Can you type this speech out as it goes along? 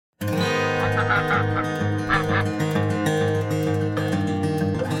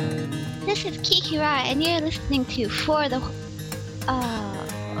This is Kiki Rai, and you're listening to For the...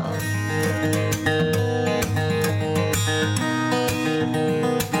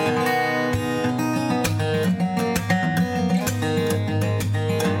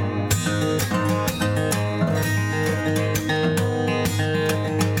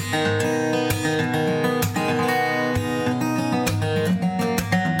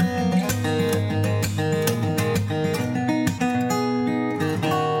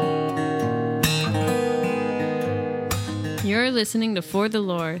 You're listening to For the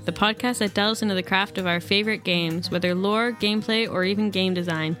Lore, the podcast that delves into the craft of our favorite games, whether lore, gameplay, or even game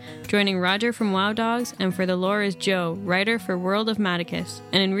design. Joining Roger from WoW Dogs, and For the Lore is Joe, writer for World of Maticus,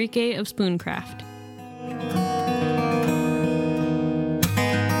 and Enrique of Spooncraft.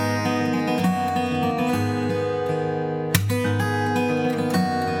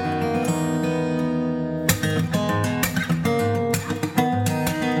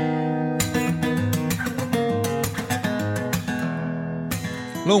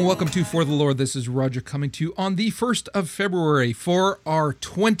 Hello and welcome to For the Lore. This is Roger coming to you on the 1st of February for our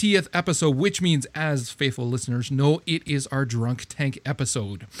 20th episode, which means, as faithful listeners know, it is our Drunk Tank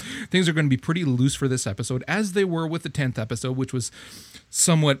episode. Things are going to be pretty loose for this episode, as they were with the 10th episode, which was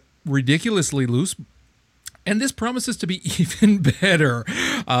somewhat ridiculously loose. And this promises to be even better.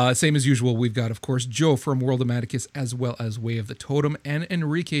 Same as usual, we've got, of course, Joe from World of Maticus, as well as Way of the Totem, and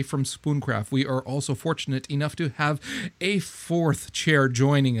Enrique from Spooncraft. We are also fortunate enough to have a fourth chair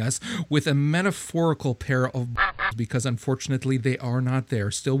joining us with a metaphorical pair of because unfortunately they are not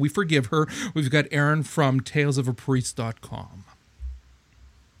there. Still, we forgive her. We've got Aaron from talesofapriest.com.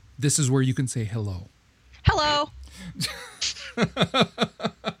 This is where you can say hello. Hello.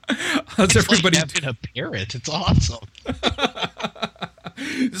 How's everybody? Like having a parrot. It's awesome.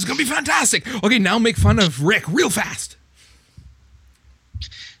 This is gonna be fantastic. Okay, now make fun of Rick real fast.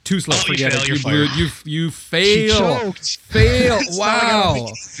 Too slow. Forget it. You fail. Fail. Wow.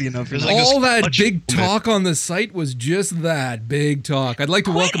 All that big talk on the site was just that big talk. I'd like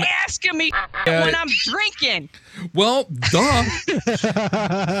to welcome. Asking me when I'm drinking. Well, duh. It's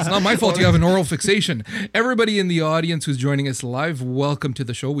not my fault you have an oral fixation. Everybody in the audience who's joining us live, welcome to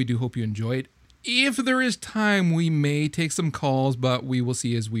the show. We do hope you enjoy it. If there is time, we may take some calls, but we will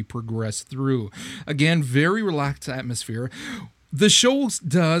see as we progress through. Again, very relaxed atmosphere. The show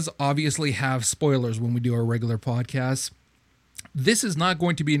does obviously have spoilers when we do our regular podcasts. This is not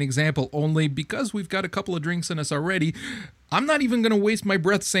going to be an example, only because we've got a couple of drinks in us already. I'm not even going to waste my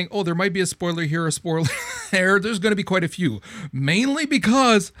breath saying, oh, there might be a spoiler here, a spoiler there. There's going to be quite a few. Mainly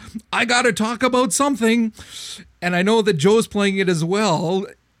because I got to talk about something, and I know that Joe's playing it as well.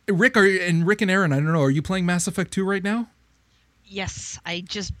 Rick and Aaron, I don't know, are you playing Mass Effect 2 right now? Yes, I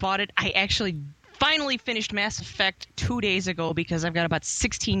just bought it. I actually finally finished Mass Effect 2 days ago because I've got about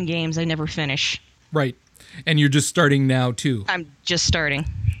 16 games I never finish. Right. And you're just starting now, too. I'm just starting.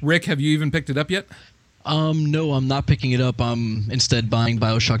 Rick, have you even picked it up yet? No, I'm not picking it up. I'm instead buying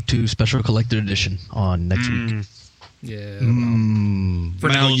BioShock 2 Special Collector Edition on next week. Yeah. Well, for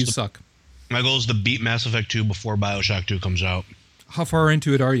now, you suck. My goal is to beat Mass Effect 2 before BioShock 2 comes out. How far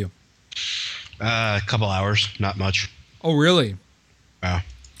into it are you? A couple hours, not much. Oh, really? Yeah.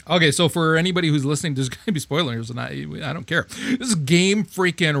 Okay, so for anybody who's listening, there's going to be spoilers, and I don't care. This game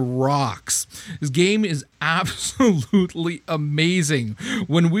freaking rocks. This game is absolutely amazing.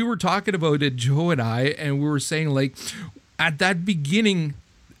 When we were talking about it, Joe and I, and we were saying, like, at that beginning,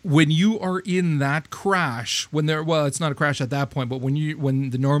 when you are in that crash, it's not a crash at that point, but when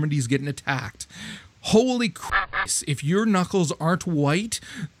the Normandy's getting attacked, holy Christ, if your knuckles aren't white,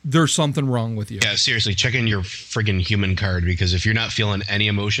 there's something wrong with you. Yeah, seriously, check in your friggin' human card, because if you're not feeling any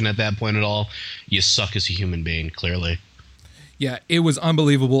emotion at that point at all, you suck as a human being, clearly. Yeah, it was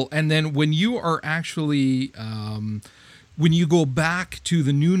unbelievable. And then when you are actually, when you go back to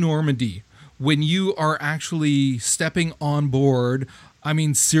the New Normandy, when you are actually stepping on board, I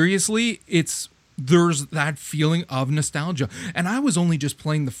mean, seriously, there's that feeling of nostalgia. And I was only just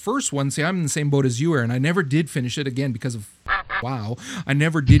playing the first one. See, I'm in the same boat as you, Aaron. I never did finish it again because of WoW. I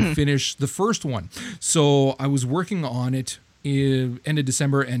never did finish the first one. So I was working on it in end of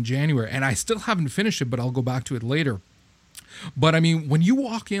December and January, and I still haven't finished it, but I'll go back to it later. But I mean, when you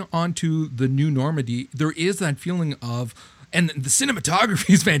walk in onto the New Normandy, there is that feeling of, and the cinematography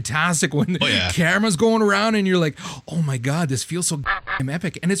is fantastic when the camera's going around and you're like, oh my God, this feels so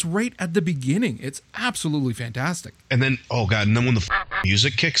epic. And it's right at the beginning. It's absolutely fantastic. And then, oh God, and then when the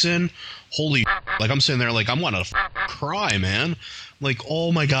music kicks in, holy, like I'm sitting there like, I want to cry, man. Like,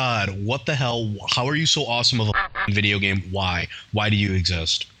 oh my God, what the hell? How are you so awesome of a video game? Why? Why do you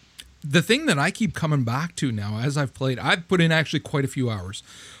exist? the thing that I keep coming back to now as I've played, I've put in actually quite a few hours.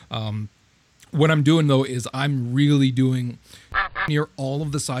 What I'm doing though is I'm really doing near all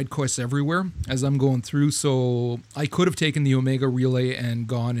of the side quests everywhere as I'm going through. So I could have taken the Omega Relay and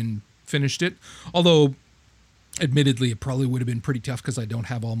gone and finished it. Although admittedly, it probably would have been pretty tough because I don't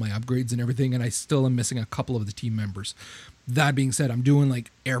have all my upgrades and everything, and I still am missing a couple of the team members. That being said, I'm doing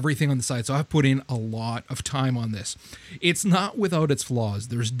like everything on the side, so I've put in a lot of time on this. It's not without its flaws.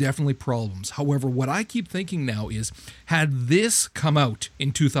 There's definitely problems. However, what I keep thinking now is, had this come out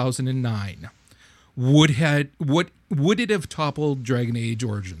in 2009, would it have toppled Dragon Age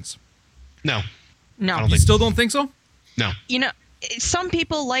Origins? No. No. I don't You think still don't think so? No. You know, some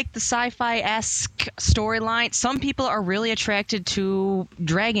people like the sci-fi-esque storyline. Some people are really attracted to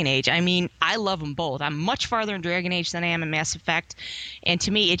Dragon Age. I mean, I love them both. I'm much farther in Dragon Age than I am in Mass Effect. And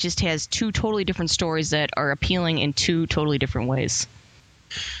to me, it just has two totally different stories that are appealing in two totally different ways.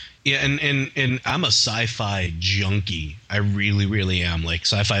 Yeah, and I'm a sci-fi junkie. I really, really am. Like,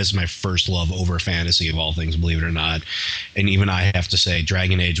 sci-fi is my first love over fantasy of all things, believe it or not. And even I have to say,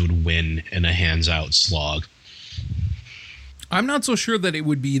 Dragon Age would win in a hands-out slog. I'm not so sure that it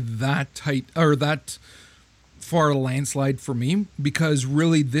would be that tight or that far a landslide for me, because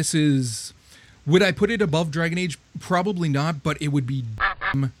really this is... Would I put it above Dragon Age? Probably not, but it would be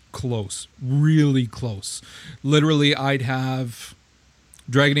damn close. Really close. Literally, I'd have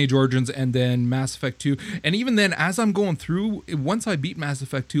Dragon Age Origins and then Mass Effect 2. And even then, as I'm going through, once I beat Mass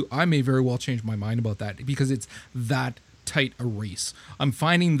Effect 2, I may very well change my mind about that, because it's that tight a race. I'm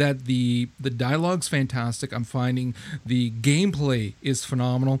finding that the dialogue's fantastic. I'm finding the gameplay is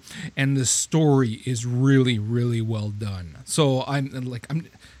phenomenal, and the story is really, really well done. So I'm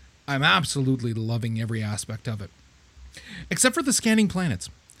absolutely loving every aspect of it, except for the scanning planets.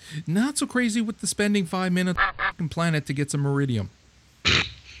 Not so crazy with the spending 5 minutes on planet to get some Meridium.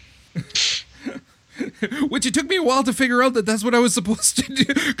 Which it took me a while to figure out that that's what I was supposed to do.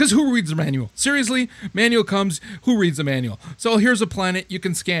 Because who reads the manual? Seriously, manual comes, who reads the manual? So here's a planet you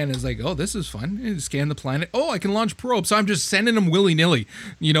can scan. It's like, oh, this is fun. You scan the planet. Oh, I can launch probes. So I'm just sending them willy-nilly.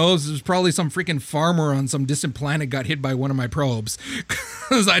 You know, there's probably some freaking farmer on some distant planet got hit by one of my probes.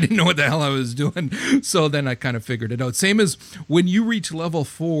 Because I didn't know what the hell I was doing. So then I kind of figured it out. Same as when you reach level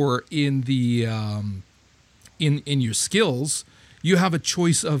 4 in the in your skills, you have a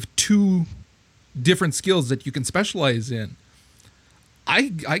choice of 2 different skills that you can specialize in. I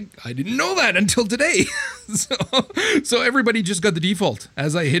didn't know that until today. so everybody just got the default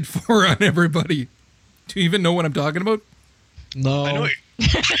as I hit 4 on everybody. Do you even know what I'm talking about? No. I know it.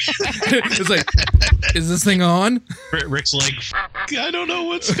 It's like, is this thing on? Rick's like, I don't know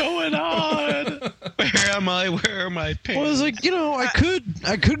what's going on. Where am I? Where are my pants? Well, it's like, you know, I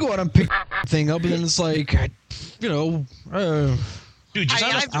could go out and pick the thing up, and then it's like, Dude, just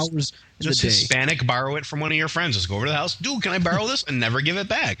hours in the day. Hispanic borrow it from one of your friends. Just go over to the house. Dude, can I borrow this? And never give it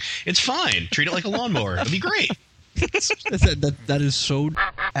back. It's fine. Treat it like a lawnmower. It'll be great. That is so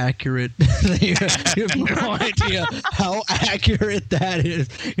accurate. You have no idea how accurate that is.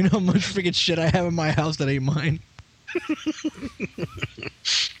 You know how much freaking shit I have in my house that ain't mine.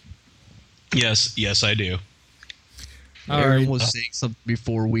 Yes, I do. Erin was saying something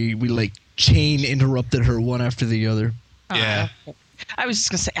before we like chain interrupted her one after the other. Yeah. I was just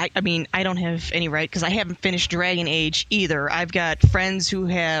going to say, I mean, I don't have any right because I haven't finished Dragon Age either. I've got friends who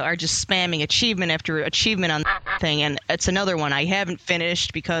are just spamming achievement after achievement on that thing, and it's another one I haven't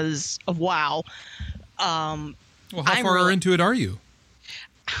finished because of WoW. Well, how far into it are you?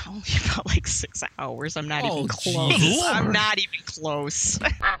 Only about like 6 hours. I'm not even close. Lord. I'm not even close.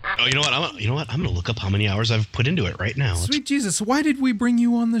 Oh, you know what? I'm gonna look up how many hours I've put into it right now. Sweet Jesus, why did we bring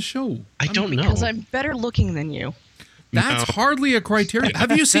you on the show? I don't know. Because I'm better looking than you. That's hardly a criteria.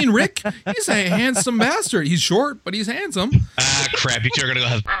 Have you seen Rick? He's a handsome bastard. He's short, but he's handsome. Ah, crap! You two are gonna go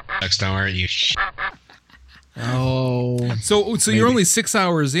have next time, aren't you? Oh. So you're only 6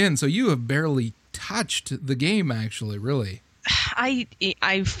 hours in, so you have barely touched the game, actually, really.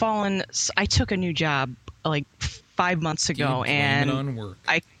 I've fallen. I took a new job like 5 months ago, and on work.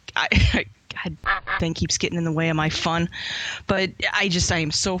 God, thing keeps getting in the way of my fun. But I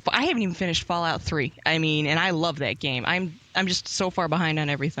am so far. I haven't even finished Fallout 3. I mean, and I love that game. I'm just so far behind on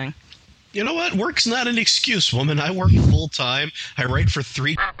everything. You know what? Work's not an excuse, woman. I work full time. I write for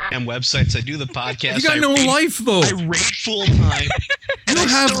 3 damn websites. I do the podcast. You got no life, though. I rate full time. You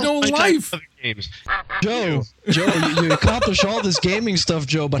have no life. Joe, you accomplish all this gaming stuff,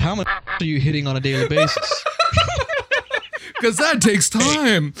 Joe, but how much are you hitting on a daily basis? Because that takes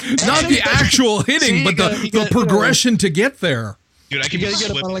time. Not the actual hitting, but the progression to get there. Dude, I could You gotta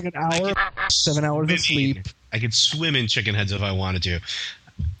get up on like an hour, 7 hours of sleep. I could swim in chicken heads if I wanted to.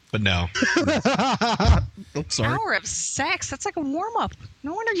 but no. Oh, sorry. Hour of sex. That's like a warm up.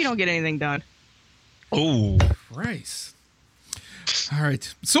 No wonder you don't get anything done. Oh, Christ. All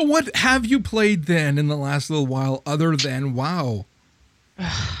right. So what have you played then in the last little while other than WoW?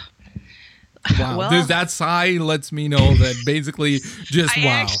 Wow. Well- That sigh lets me know that basically just I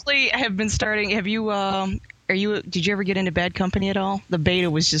WoW. actually have been starting. Have you? Did you ever get into Bad Company at all? The beta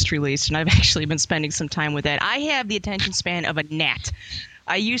was just released, and I've actually been spending some time with that. I have the attention span of a gnat.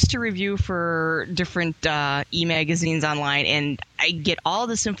 I used to review for different e-magazines online, and I get all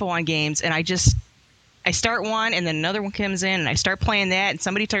this info on games, and I start one, and then another one comes in, and I start playing that, and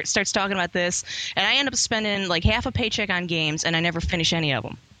somebody starts talking about this, and I end up spending like half a paycheck on games, and I never finish any of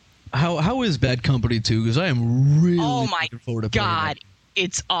them. How is Bad Company 2? Because I am really Oh my looking forward to playing God,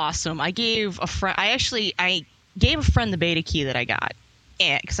 it's awesome. I gave a friend. I gave a friend the beta key that I got,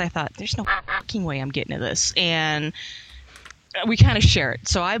 because I thought there's no fucking way I'm getting to this, and we kind of share it.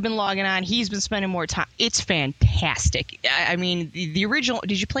 So I've been logging on. He's been spending more time. It's fantastic. I mean, the original.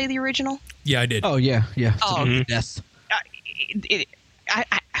 Did you play the original? Yeah, I did. Oh yeah. Oh. Death. I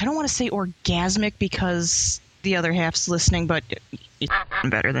don't want to say orgasmic because the other half's listening, but he's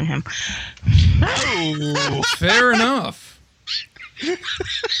better than him. Fair enough.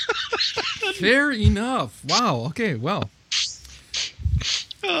 Fair enough. Wow. Okay. Well.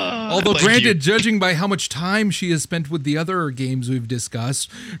 Although, like granted, you. judging by how much time she has spent with the other games we've discussed,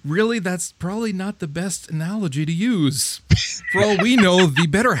 really, that's probably not the best analogy to use. For all we know, the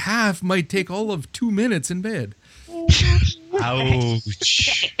better half might take all of 2 minutes in bed.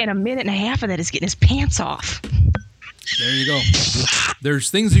 ouch. And a minute and a half of that is getting his pants off. There you go.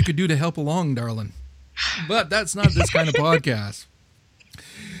 There's things you could do to help along, darling. But that's not this kind of podcast.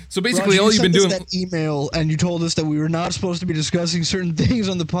 So basically, Roger, all you've been doing. that email, and you told us that we were not supposed to be discussing certain things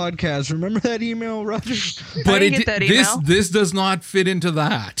on the podcast. Remember that email, Roger? But didn't get that email. this does not fit into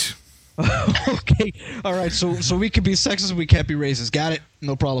that. Okay. All right. So we can be sexist, we can't be racist. Got it?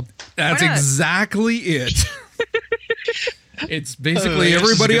 No problem. That's Why not? exactly it. It's basically It's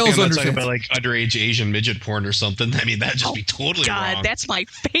just everybody a good else thing I'm not talking understands. about like underage Asian midget porn or something. I mean, that'd just be totally God, wrong. that's my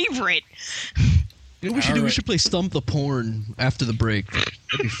favorite. You know what we should do? We should play Stump the Porn after the break. That'd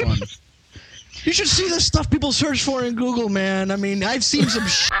be fun. You should see the stuff people search for in Google, man. I mean, I've seen some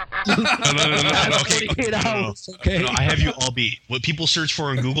shit. No, okay. 48 hours, okay? No, I have you all beat. What people search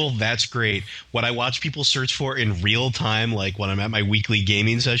for in Google, that's great. What I watch people search for in real time, like when I'm at my weekly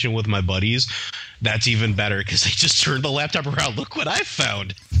gaming session with my buddies, that's even better because they just turned the laptop around. Look what I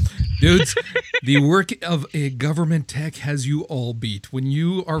found. Dudes, the work of a government tech has you all beat. When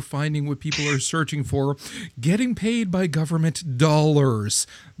you are finding what people are searching for, getting paid by government dollars,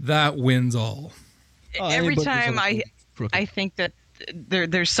 that wins all. Every Anybody's time on crooked. I think that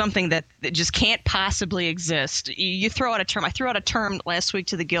there's something that just can't possibly exist. You throw out a term. I threw out a term last week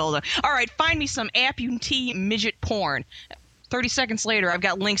to the guild. All right, find me some amputee midget porn. 30 seconds later, I've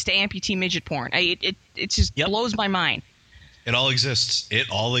got links to amputee midget porn. It just Yep. blows my mind. It all exists. It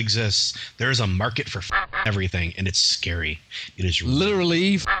all exists. There is a market for everything, and it's scary. It is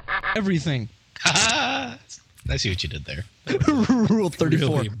Literally everything. I see what you did there. Rule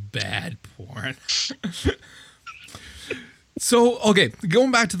 34. Really bad porn. So, okay,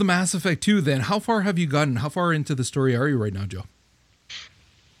 going back to the Mass Effect 2 then, how far have you gotten? How far into the story are you right now, Joe?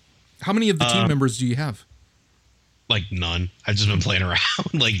 How many of the team members do you have? Like none. I've just been playing around,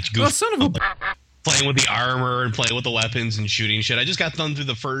 like Oh, son of a... playing with the armor and playing with the weapons and shooting shit. I just got done through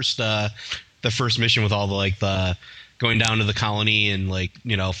the first mission with all the going down to the colony and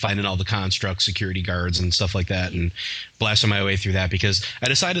finding all the construct security guards and stuff like that and blasting my way through that because I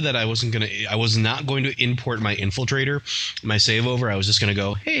decided that I was not going to import my infiltrator, my save over. I was just going to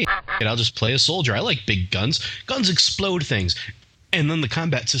go, hey, I'll just play a soldier. I like big guns. Guns explode things. And then the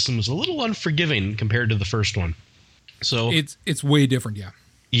combat system was a little unforgiving compared to the first one. So It's way different, yeah.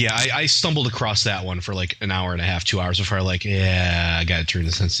 yeah, I stumbled across that one for like an hour and a half, 2 hours before I got to turn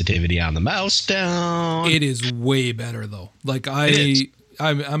the sensitivity on the mouse down. It is way better though. Like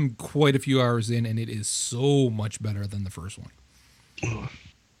I'm quite a few hours in, and it is so much better than the first one.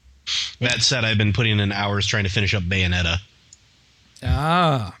 That said, I've been putting in hours trying to finish up Bayonetta.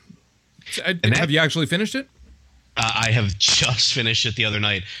 Ah, have you actually finished it? I have just finished it the other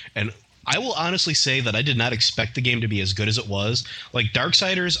night, and I will honestly say that I did not expect the game to be as good as it was. Like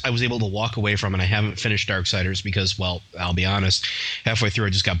Darksiders, I was able to walk away from, and I haven't finished Darksiders because, well, I'll be honest, halfway through I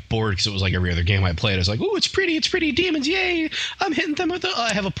just got bored because it was like every other game I played. I was like, "Oh, it's pretty, demons, yay! I'm hitting them with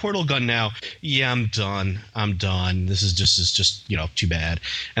I have a portal gun now. Yeah, I'm done. This is just too bad."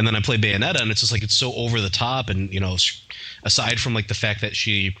 And then I played Bayonetta, and it's just like it's so over the top, and aside from like the fact that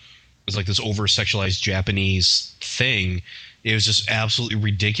she was like this over sexualized Japanese thing. It was just absolutely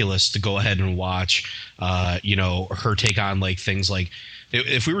ridiculous to go ahead and watch, her take on like things like,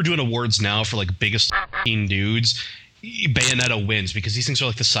 if we were doing awards now for like biggest dudes, Bayonetta wins because these things are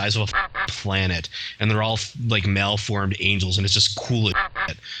like the size of a planet and they're all like malformed angels and it's just cool as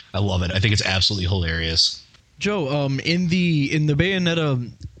shit. I love it. I think it's absolutely hilarious. Joe, in the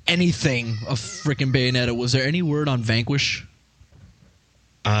Bayonetta anything of freaking Bayonetta, was there any word on Vanquish?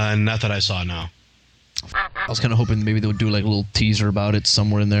 Not that I saw, no. I was kind of hoping maybe they would do like a little teaser about it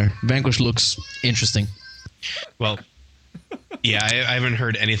somewhere in there. Vanquish looks interesting. Well, yeah, I haven't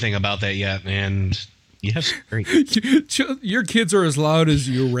heard anything about that yet, and yes, great. Your kids are as loud as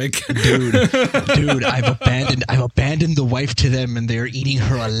you, Rick. Dude, I've abandoned the wife to them, and they're eating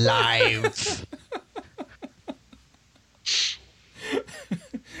her alive.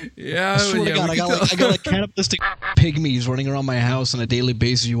 Yeah, I swear to God, I got like cannibalistic pygmies running around my house on a daily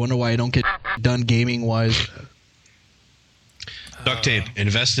basis. You wonder why I don't get done gaming wise. Duct tape.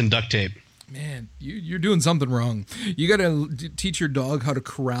 Invest in duct tape. Man, you're doing something wrong. You got to teach your dog how to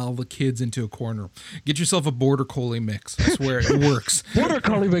corral the kids into a corner. Get yourself a Border Collie mix. I swear, it works. Border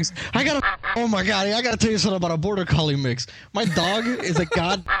Collie mix. Oh my God, I got to tell you something about a Border Collie mix. My dog is a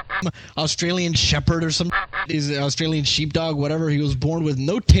Australian Shepherd or some. He's an Australian sheepdog, whatever. He was born with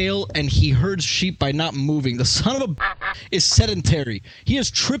no tail, and he herds sheep by not moving. The son of a is sedentary. He has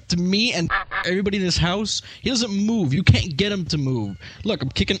tripped me and everybody in his house. He doesn't move. You can't get him to move. Look, I'm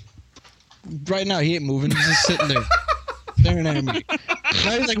kicking. Right now, he ain't moving. He's just sitting there, staring at me.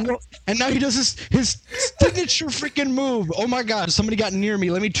 Now he's like, "Whoa." And now he does his signature freaking move. Oh my God! Somebody got near me.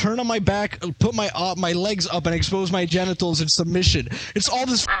 Let me turn on my back, put my legs up, and expose my genitals in submission. It's all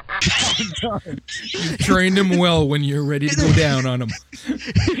this. You trained him well when you're ready to go down on him.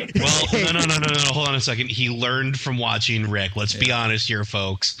 Well, no. Hold on a second. He learned from watching Rick. Let's be honest here,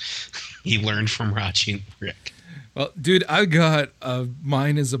 folks. He learned from watching Rick. Well, dude, I got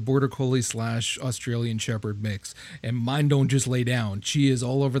mine is a Border Collie / Australian Shepherd mix, and mine don't just lay down. She is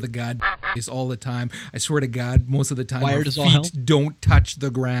all over the place all the time. I swear to God, most of the time her feet don't touch the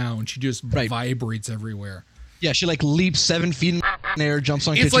ground. She just vibrates everywhere. Yeah, she like leaps 7 feet in the air, jumps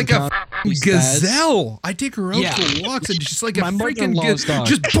on it's kitchen like counter. A gazelle. I take her out for walks, and she's like a freaking dog.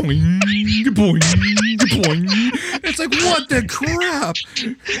 just boing, boing, boing. It's like, what the crap?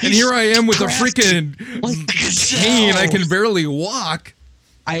 And here I am with a freaking cane. I can barely walk.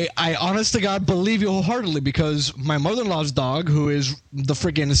 I honest to God believe you wholeheartedly because my mother-in-law's dog, who is the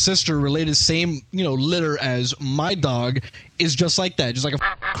freaking sister related same litter as my dog, is just like that, just like a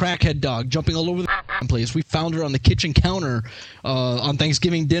crackhead dog jumping all over the place. We found her on the kitchen counter on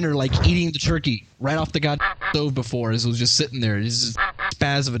Thanksgiving dinner, like eating the turkey right off the stove before as it was just sitting there. It's just a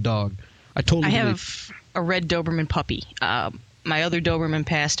spaz of a dog. I have a red Doberman puppy. My other Doberman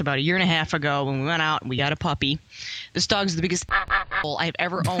passed about 1.5 years ago when we went out and we got a puppy. This dog's the biggest I've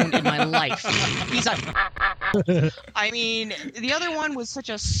ever owned in my life. He's I mean, the other one was such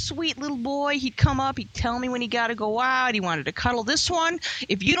a sweet little boy. He'd come up, he'd tell me when he got to go out. He wanted to cuddle. This one,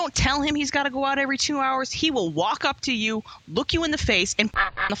 if you don't tell him he's got to go out every 2 hours, he will walk up to you, look you in the face, and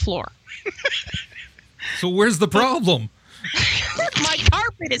on the floor. So where's the problem? My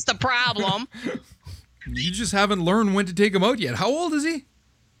carpet is the problem. You just haven't learned when to take him out yet. How old is he?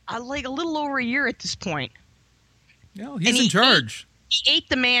 Like a little over 1 year at this point. Yeah, he's in charge. He ate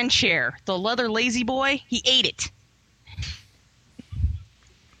the man chair, the leather lazy boy. He ate it.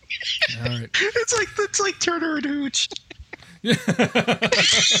 All right. It's like Turner and Hooch. The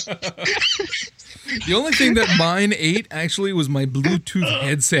only thing that mine ate actually was my Bluetooth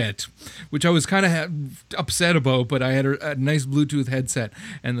headset, which I was kind of upset about, but I had a nice Bluetooth headset,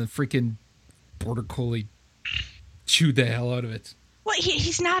 and the freaking Border Collie chewed the hell out of it. Well,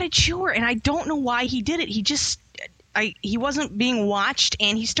 he's not a chewer, and I don't know why he did it. He wasn't being watched,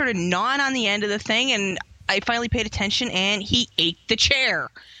 and he started gnawing on the end of the thing, and I finally paid attention, and he ate the chair.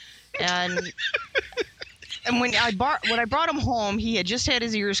 And when I brought him home, he had just had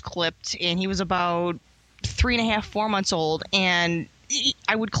his ears clipped, and he was about 3.5, 4 months old, and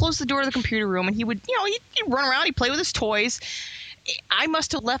I would close the door of the computer room, and he would, he'd run around, he'd play with his toys. I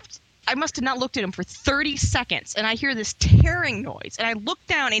must have not looked at him for 30 seconds, and I hear this tearing noise, and I look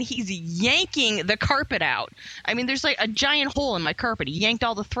down, and he's yanking the carpet out. I mean, there's like a giant hole in my carpet. He yanked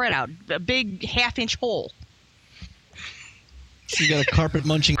all the thread out, a big 1/2-inch hole. You got a carpet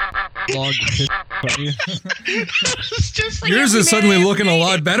munching dog. Yours is suddenly looking a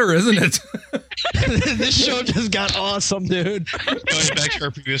lot better, isn't it? This show just got awesome, dude. Going back to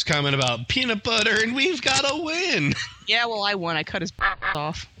our previous comment about peanut butter, and we've got to win. Yeah, well, I won. I cut his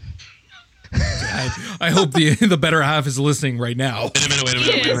off. I hope the better half is listening right now. Wait a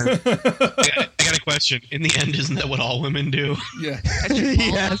minute. I got a question. In the end, isn't that what all women do? Yeah.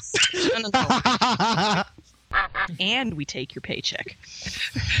 Yes. And we take your paycheck.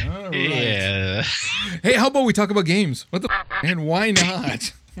 All right. Yeah. Hey, how about we talk about games? What the and why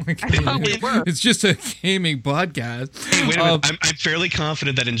not? I thought we were. It's just a gaming podcast. Wait a minute. I'm fairly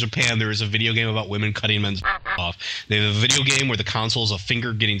confident that in Japan there is a video game about women cutting men's off. They have a video game where the console is a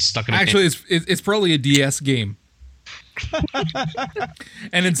finger getting stuck in a Actually, it's probably a DS game.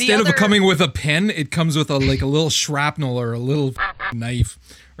 And instead of coming with a pen, it comes with a little shrapnel or a little knife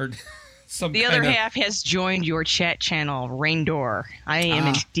or some. The other half has joined your chat channel, Raindor. I am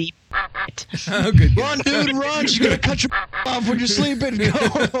in deep. Oh, good. Run, dude, run! You're gonna cut your off when you're sleeping.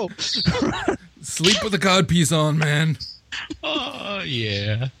 Go. Sleep with a codpiece on, man. Oh,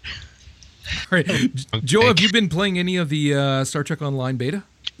 yeah. All right, Joe, have you been playing any of the Star Trek Online beta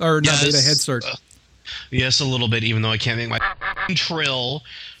or not beta Head Start? Yes, a little bit, even though I can't make my trill.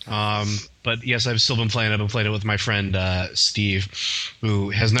 But yes, I've still been playing. I've been playing it with my friend Steve, who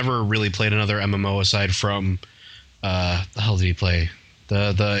has never really played another MMO aside from the hell did he play?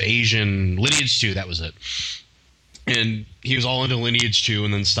 The Asian Lineage 2. That was it. And he was all into Lineage 2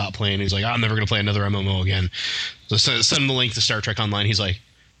 and then stopped playing. He's like, I'm never going to play another MMO again. So send him the link to Star Trek Online. He's like,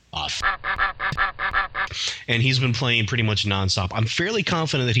 and he's been playing pretty much nonstop. I'm fairly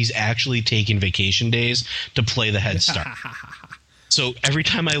confident that he's actually taking vacation days to play the Head Start. So every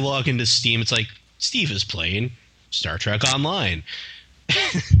time I log into Steam, it's like, Steve is playing Star Trek Online.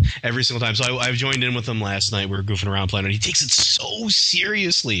 Every single time. So I've joined in with him last night. We were goofing around playing, and he takes it so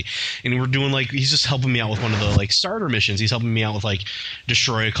seriously. And we're doing he's just helping me out with one of the starter missions. He's helping me out with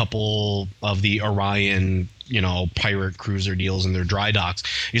destroy a couple of the Orion, pirate cruiser deals in their dry docks.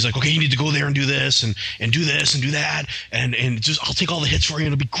 He's like, okay, you need to go there and do this and do this and do that, and just I'll take all the hits for you.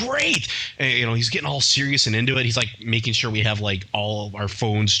 And it'll be great. And, he's getting all serious and into it. He's making sure we have all of our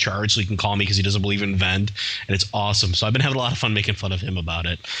phones charged so he can call me because he doesn't believe in vent, and it's awesome. So I've been having a lot of fun making fun of him about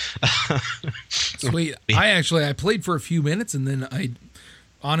it. Sweet. I played for a few minutes and then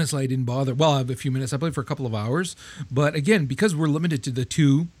honestly I didn't bother. Well, I have a few minutes. I played for a couple of hours, but again, because we're limited to the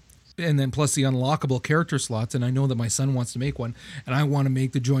 2 and then plus the unlockable character slots, and I know that my son wants to make one, and I want to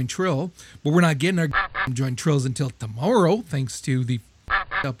make the joint trill, but we're not getting our joint trills until tomorrow, thanks to the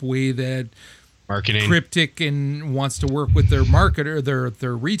up way that marketing Cryptic and wants to work with their marketer,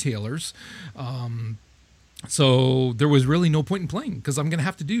 their retailers. So there was really no point in playing because I'm going to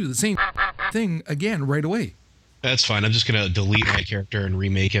have to do the same thing again right away. That's fine. I'm just going to delete my character and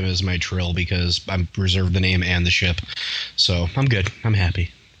remake him as my trill because I'm reserved the name and the ship. So I'm good. I'm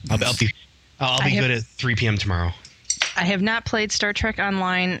happy. I'll be good at 3 p.m. tomorrow. I have not played Star Trek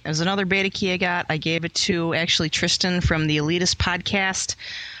Online. As another beta key I got, I gave it to actually Tristan from the Elitist podcast.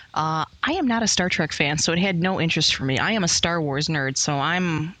 I am not a Star Trek fan, so it had no interest for me. I am a Star Wars nerd, so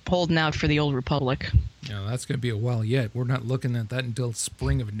I'm holding out for the Old Republic. Yeah, that's going to be a while yet. We're not looking at that until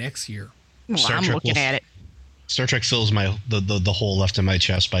spring of next year. Well, I'm looking at it. Star Trek fills the hole left in my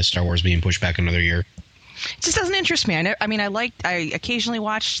chest by Star Wars being pushed back another year. It just doesn't interest me. I occasionally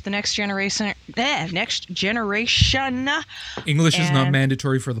watch the Next Generation. English is not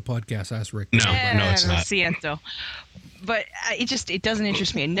mandatory for the podcast. Ask Rick. No, it's not. Siento. But it doesn't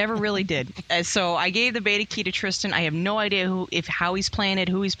interest me. It never really did. So I gave the beta key to Tristan. I have no idea how he's playing it,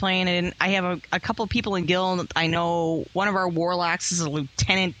 who he's playing it. And I have a couple of people in Guild. I know one of our warlocks is a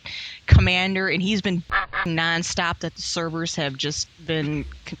lieutenant commander, and he's been nonstop. That the servers have just been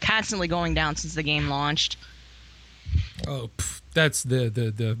constantly going down since the game launched. Oh, that's the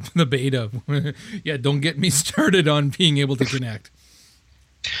beta. Yeah, don't get me started on being able to connect.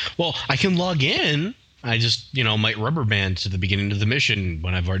 Well, I can log in. I just, might rubber band to the beginning of the mission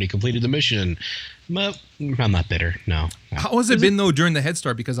when I've already completed the mission. But I'm not bitter, no. How has it been, though, during the Head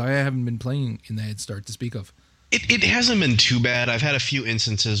Start? Because I haven't been playing in the Head Start to speak of. It hasn't been too bad. I've had a few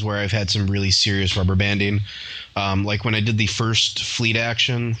instances where I've had some really serious rubber banding. Like when I did the first fleet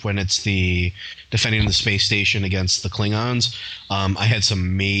action, when it's the defending the space station against the Klingons, I had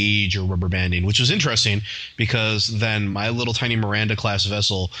some major rubber banding, which was interesting because then my little tiny Miranda class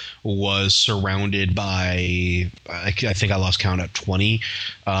vessel was surrounded by, I think I lost count at 20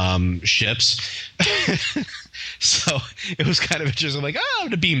 ships. So it was kind of interesting. I'm like, I'm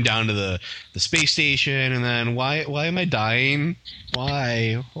going to beam down to the space station, and then why am I dying?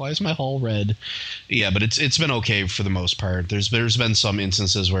 Why is my hull red? Yeah, but it's been okay for the most part. There's been some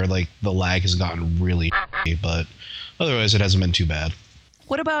instances where the lag has gotten really, but otherwise it hasn't been too bad.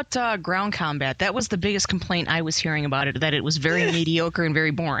 What about ground combat? That was the biggest complaint I was hearing about it, that it was very mediocre and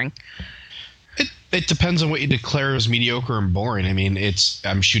very boring. It depends on what you declare as mediocre and boring. I mean,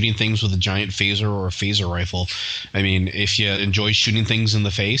 I'm shooting things with a giant phaser or a phaser rifle. I mean, if you enjoy shooting things in the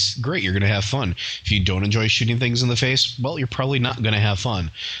face, great, you're going to have fun. If you don't enjoy shooting things in the face, well, you're probably not going to have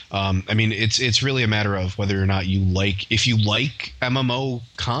fun. I mean, it's really a matter of whether or not if you like MMO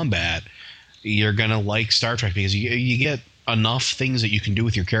combat, you're going to like Star Trek because you get enough things that you can do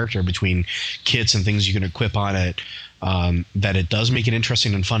with your character between kits and things you can equip on it, that it does make it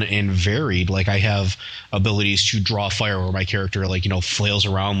interesting and fun and varied. Like I have abilities to draw fire where my character flails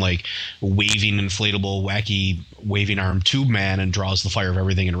around like waving inflatable wacky waving arm tube man and draws the fire of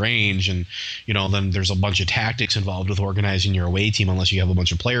everything in range. And then there's a bunch of tactics involved with organizing your away team unless you have a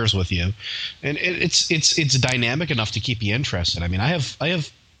bunch of players with you, and it's dynamic enough to keep you interested. I mean, I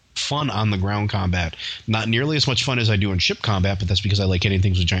have fun on the ground combat, not nearly as much fun as I do in ship combat, but that's because I like hitting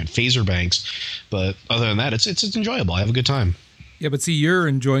things with giant phaser banks. But other than that, it's enjoyable. I have a good time. Yeah, but see, you're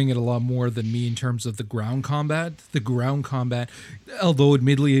enjoying it a lot more than me in terms of the ground combat. The ground combat, although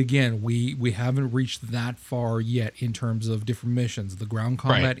admittedly, again, we haven't reached that far yet in terms of different missions. The ground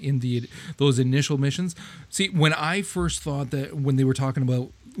combat in those initial missions. See, when I first thought that, when they were talking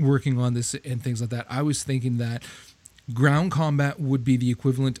about working on this and things like that, I was thinking that ground combat would be the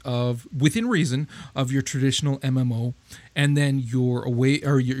equivalent of, within reason, of your traditional MMO, and then your away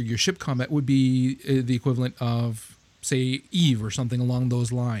or your ship combat would be the equivalent of, say, EVE or something along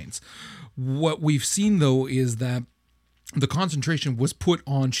those lines. What we've seen though is that the concentration was put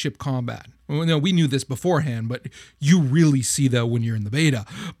on ship combat. Well, no, we knew this beforehand, but you really see that when you're in the beta.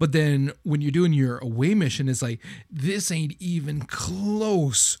 But then when you're doing your away mission, it's like, this ain't even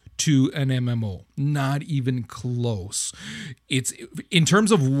close to an MMO. Not even close. It's, in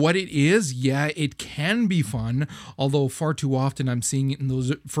terms of what it is, yeah, it can be fun, although far too often I'm seeing it in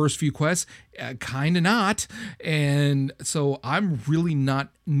those first few quests, kind of not. And so I'm really not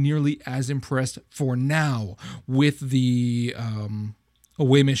nearly as impressed for now with the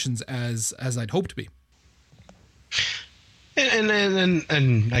away missions as I'd hoped to be. And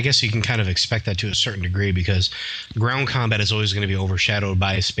I guess you can kind of expect that to a certain degree, because ground combat is always going to be overshadowed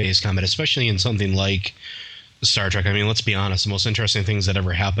by space combat, especially in something like Star Trek. I mean, let's be honest, the most interesting things that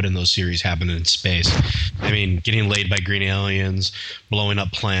ever happened in those series happened in space. I mean, getting laid by green aliens, blowing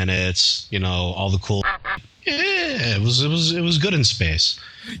up planets, all the cool. Yeah, it was good in space.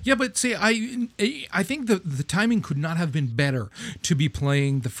 Yeah, but see, I think the timing could not have been better to be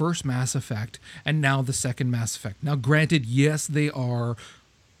playing the first Mass Effect and now the second Mass Effect. Now, granted, yes, they are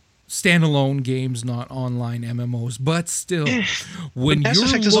standalone games, not online MMOs, but still, when Mass you're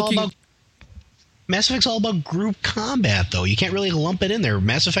Effect looking... Mass Effect's all about group combat, though. You can't really lump it in there.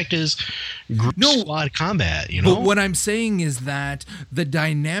 Mass Effect is group squad combat, But what I'm saying is that the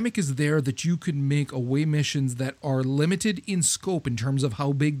dynamic is there, that you can make away missions that are limited in scope in terms of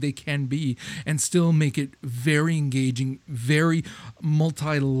how big they can be and still make it very engaging, very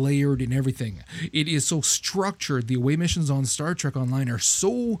multi-layered in everything. It is so structured. The away missions on Star Trek Online are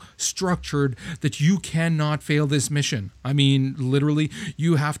so structured that you cannot fail this mission. I mean, literally,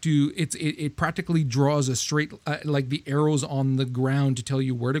 you have to... It practically draws a straight, like the arrows on the ground to tell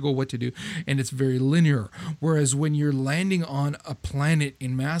you where to go, what to do, and it's very linear. Whereas when you're landing on a planet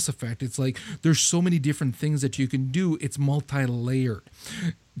in Mass Effect, it's like there's so many different things that you can do. It's multi-layered.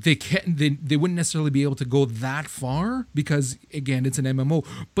 They wouldn't necessarily be able to go that far because, again, it's an MMO,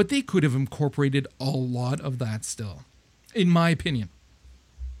 but they could have incorporated a lot of that still, in my opinion.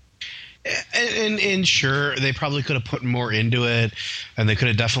 And sure, they probably could have put more into it, and they could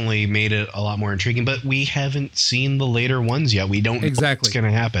have definitely made it a lot more intriguing, but we haven't seen the later ones yet. We don't know what's going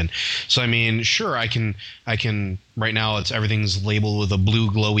to happen. So, I mean, sure, I can right now everything's labeled with a blue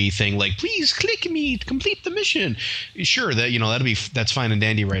glowy thing like, please click me to complete the mission. Sure, that's fine and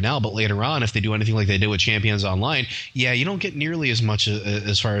dandy right now, but later on, if they do anything like they did with Champions Online, yeah, you don't get nearly as much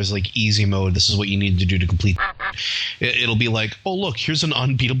as far as like easy mode. This is what you need to do to complete. It'll be like, oh look, here's an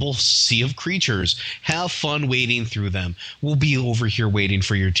unbeatable sea of creatures. Have fun wading through them. We'll be over here waiting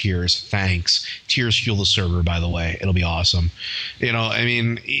for your tears. Thanks. Tears fuel the server, by the way. It'll be awesome. I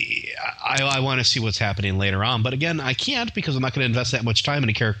mean, I want to see what's happening later on, but again, I can't because I'm not going to invest that much time in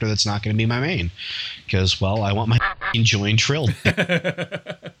a character that's not going to be my main. Because, well, I want my join trilled.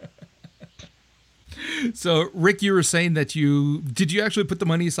 So, Rick, you were saying that did you actually put the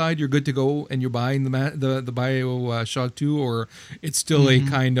money aside? You're good to go, and you're buying the BioShock 2, or it's still a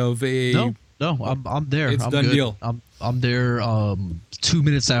kind of a... No, I'm there. It's I'm done good. deal. I'm there 2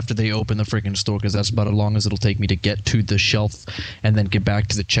 minutes after they open the freaking store, because that's about as long as it'll take me to get to the shelf and then get back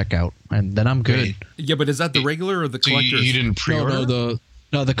to the checkout, and then I'm good. Right. Yeah, but is that the regular or the collector's? So you didn't pre-order?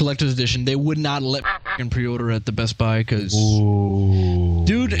 No, the collector's edition. They would not let pre-order at the Best Buy because,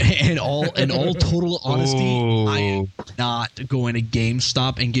 dude, and all all total honesty, I am not going to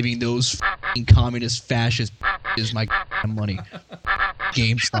GameStop and giving those f***ing communist fascist is my money.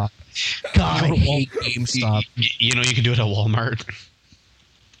 GameStop. God, I hate GameStop. You know, you can do it at Walmart.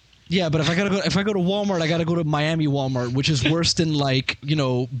 Yeah, but if I go to Walmart, I gotta go to Miami Walmart, which is worse than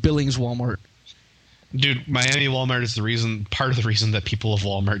Billings Walmart. Dude, Miami Walmart is part of the reason that people of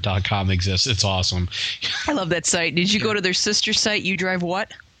Walmart.com exists. It's awesome. I love that site. Did you go to their sister site, You Drive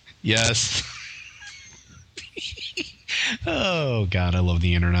What? Yes. Oh, God, I love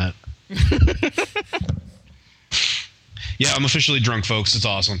the internet. Yeah, I'm officially drunk, folks. It's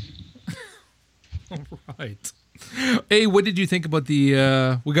awesome. All right. Hey, what did you think about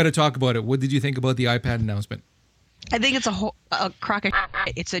the we got to talk about it. What did you think about the iPad announcement? I think it's a crock of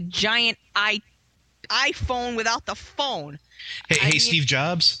shit. It's a giant iPhone without the phone. Hey, Steve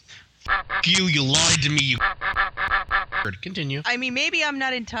Jobs. You lied to me. You continue. I mean, maybe I'm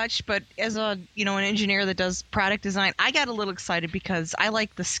not in touch, but as an engineer that does product design, I got a little excited because I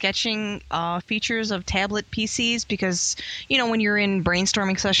like the sketching features of tablet PCs because, when you're in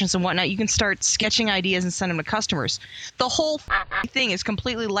brainstorming sessions and whatnot, you can start sketching ideas and send them to customers. The whole thing is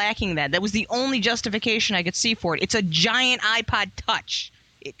completely lacking that. That was the only justification I could see for it. It's a giant iPod Touch.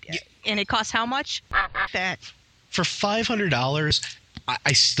 And it costs how much? That. For $500,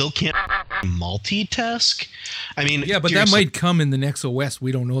 I still can't multitask. I mean, yeah, but that might come in the next OS.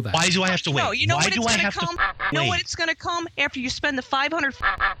 We don't know that. Why do I have to wait? No, you know Why what do it's I going have to come? to You know wait? what it's going to come after you spend the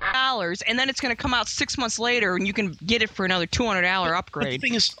 $500, and then it's going to come out 6 months later, and you can get it for another $200 But upgrade. the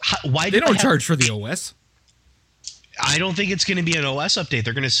thing is, why They do don't charge for the OS. I don't think it's going to be an OS update.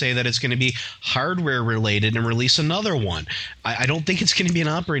 They're going to say that it's going to be hardware related and release another one. I don't think it's going to be an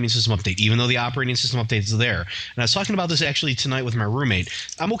operating system update, even though the operating system update is there. And I was talking about this actually tonight with my roommate.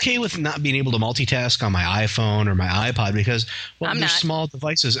 I'm okay with not being able to multitask on my iPhone or my iPod because, they're small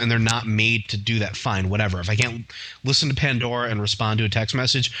devices and they're not made to do that. Fine, whatever. If I can't listen to Pandora and respond to a text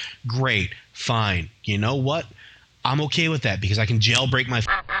message, great, fine. You know what? I'm okay with that because I can jailbreak my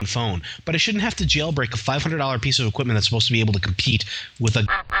phone. But I shouldn't have to jailbreak a $500 piece of equipment that's supposed to be able to compete with a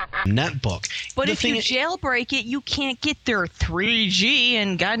netbook. But if you jailbreak it, you can't get their 3G,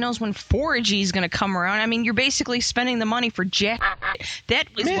 and God knows when 4G is going to come around. I mean, you're basically spending the money for jack. That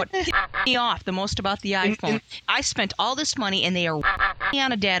is what pissed me off the most about the iPhone. I spent all this money, and they are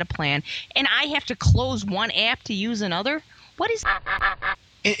on a data plan, and I have to close one app to use another? What is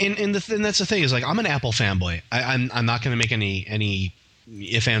And that's the thing is, like, I'm an Apple fanboy. I'm not going to make any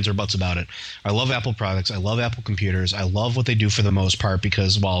ifs, ands, or buts about it. I love Apple products. I love Apple computers. I love what they do for the most part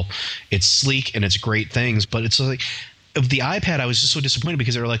because, well, it's sleek and it's great things. But it's like of the iPad, I was just so disappointed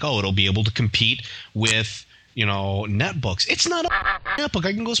because they were like, oh, it'll be able to compete with netbooks. It's not a netbook.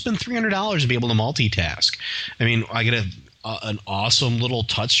 I can go spend $300 and be able to multitask. I mean, I get an awesome little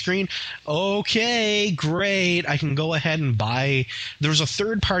touchscreen. Okay, great. I can go ahead and buy. There was a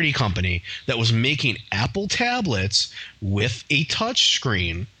third-party company that was making Apple tablets with a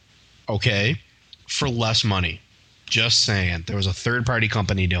touchscreen, okay, for less money. Just saying. There was a third-party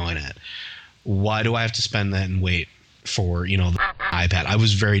company doing it. Why do I have to spend that and wait for, the iPad? I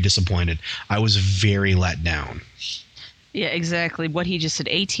was very disappointed. I was very let down. Yeah, exactly. What he just said,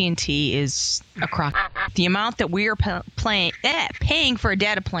 AT&T is a crock. The amount that we are paying for a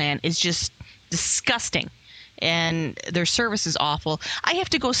data plan is just disgusting, and their service is awful. I have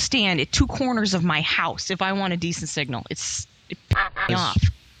to go stand at two corners of my house if I want a decent signal. It pisses me off.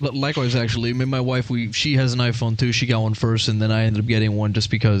 Likewise, actually, my wife, she has an iPhone too. She got one first, and then I ended up getting one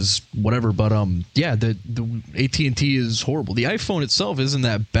just because whatever. But yeah, the AT&T is horrible. The iPhone itself isn't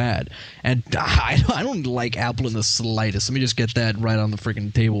that bad, and I don't like Apple in the slightest. Let me just get that right on the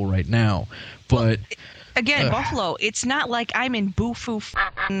freaking table right now. But again, Buffalo, it's not like I'm in Boo-Foo,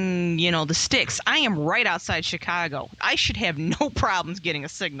 the sticks. I am right outside Chicago. I should have no problems getting a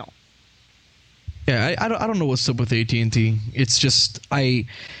signal. Yeah, I don't know what's up with AT&T. It's just I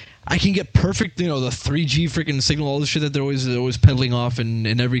can get perfect, the 3G freaking signal, all the shit that they're always peddling off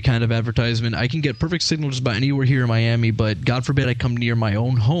in every kind of advertisement. I can get perfect signal just about anywhere here in Miami, but God forbid I come near my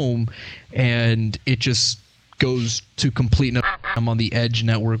own home and it just goes to complete. I'm on the Edge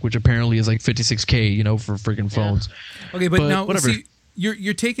network, which apparently is like 56K, for freaking phones. Okay, but now whatever. See,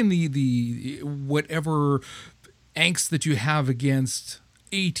 you're taking the whatever angst that you have against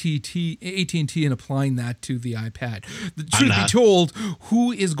AT&T and applying that to the iPad. The truth be told,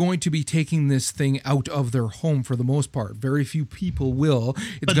 who is going to be taking this thing out of their home for the most part? Very few people will.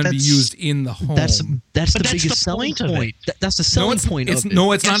 It's going to be used in the home. That's the biggest selling point. That's the selling point of it.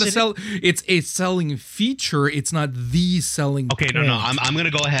 No, it's not a sell. It's a selling feature. It's not the selling. Okay, point. no. I'm going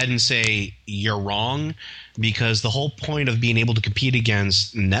to go ahead and say you're wrong, because the whole point of being able to compete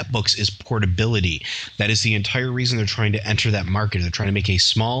against netbooks is portability. That is the entire reason they're trying to enter that market. They're trying to make a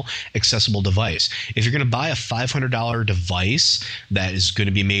small, accessible device. If you're going to buy a $500 device that is going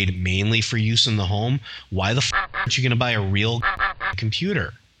to be made mainly for use in the home, why the aren't you going to buy a real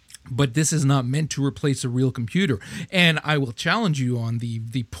computer? But this is not meant to replace a real computer. And I will challenge you on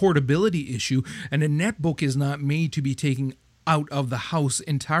the portability issue. And a netbook is not made to be taken out of the house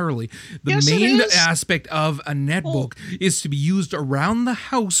entirely. The Yes, it main is. aspect of a netbook is to be used around the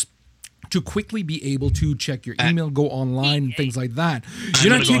house to quickly be able to check your email, go online, and things like that.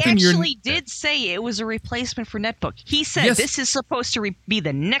 You're not He taking your... actually did say it was a replacement for netbook. He said Yes. this is supposed to be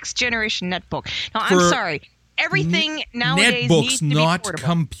the next generation netbook. Now, For I'm sorry. Everything nowadays needs netbooks, to be not portable.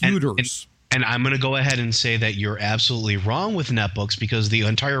 computers. And I'm going to go ahead and say that you're absolutely wrong with netbooks, because the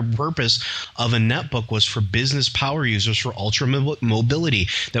entire purpose of a netbook was for business power users, for ultra mobility.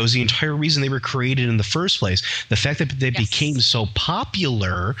 That was the entire reason they were created in the first place. The fact that they became so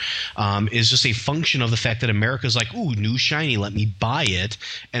popular is just a function of the fact that America's like, ooh, new shiny, let me buy it.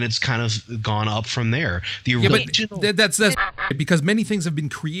 And it's kind of gone up from there. The Yeah, original... but that's because many things have been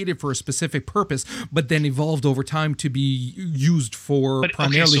created for a specific purpose, but then evolved over time to be used for But, okay,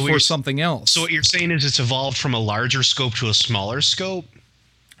 primarily so for you're- something else. So what you're saying is it's evolved from a larger scope to a smaller scope?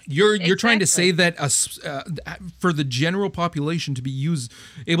 You're trying to Exactly. say that for the general population to be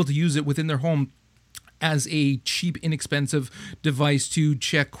able to use it within their home as a cheap, inexpensive device to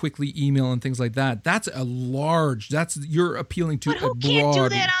check quickly email and things like that. You're appealing to But who a can't do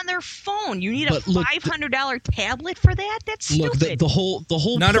broad... that on their phone? You need a But look, $500 tablet for that? That's Look, stupid. the whole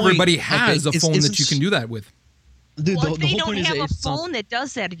Not point, everybody has okay, a phone that you can do that with. Dude, well, the if they whole don't point is have a it's not- phone that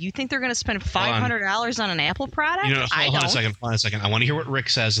does that, do you think they're going to spend $500 on an Apple product? You know, I hold on don't. a second. I want to hear what Rick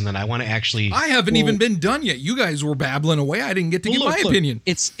says, and then I want to actually... I haven't even been done yet. You guys were babbling away. I didn't get to Well, give look, my look, opinion.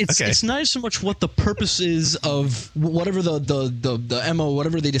 It's Okay. not so much what the purpose is of whatever the MO,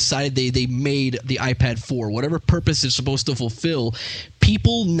 whatever they decided they made the iPad for, whatever purpose it's supposed to fulfill.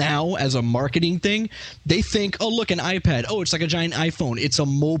 People now, as a marketing thing, they think, oh, look, an iPad. Oh, it's like a giant iPhone. It's a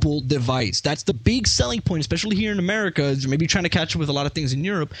mobile device. That's the big selling point, especially here in America. Maybe trying to catch up with a lot of things in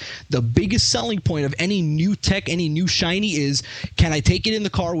Europe. The biggest selling point of any new tech, any new shiny is, can I take it in the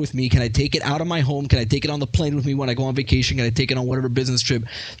car with me? Can I take it out of my home? Can I take it on the plane with me when I go on vacation? Can I take it on whatever business trip?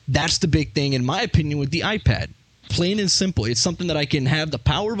 That's the big thing, in my opinion, with the iPad. Plain and simple. It's something that I can have the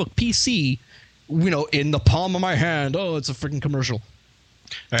power of a PC, in the palm of my hand. Oh, it's a freaking commercial.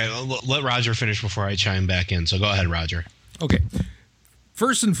 All right, let Roger finish before I chime back in. So go ahead, Roger. Okay.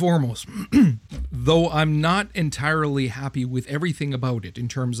 First and foremost, though I'm not entirely happy with everything about it in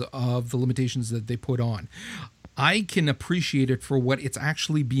terms of the limitations that they put on, I can appreciate it for what it's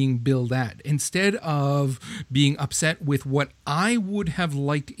actually being billed at. Instead of being upset with what I would have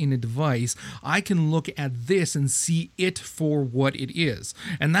liked in a device, I can look at this and see it for what it is.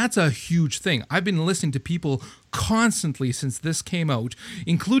 And that's a huge thing. I've been listening to people constantly since this came out,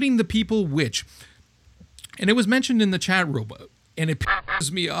 including the people which, and it was mentioned in the chat room, and it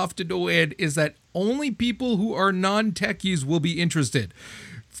pisses me off to no end, is that only people who are non-techies will be interested.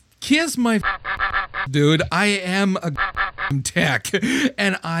 Kiss my dude, I am a tech,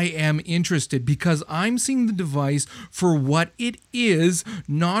 and I am interested because I'm seeing the device for what it is,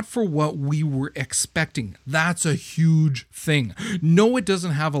 not for what we were expecting. That's a huge thing. No, it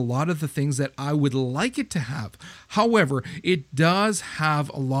doesn't have a lot of the things that I would like it to have. However, it does have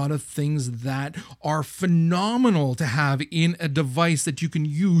a lot of things that are phenomenal to have in a device that you can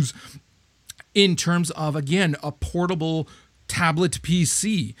use in terms of, again, a portable tablet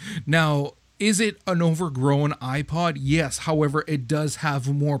PC. Now, is it an overgrown iPod? Yes. However, it does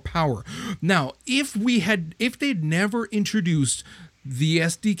have more power. Now, if they'd never introduced the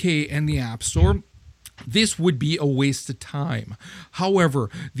SDK and the App Store, this would be a waste of time. However,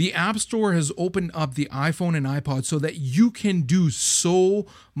 the App Store has opened up the iPhone and iPod so that you can do so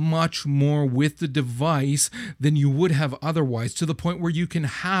much more with the device than you would have otherwise, to the point where you can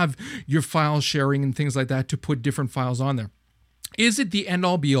have your file sharing and things like that to put different files on there. Is it the end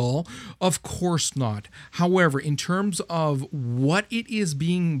all be all? Of course not. However, in terms of what it is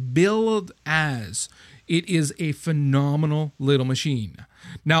being billed as, it is a phenomenal little machine.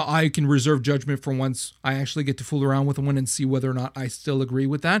 Now, I can reserve judgment for once I actually get to fool around with one and see whether or not I still agree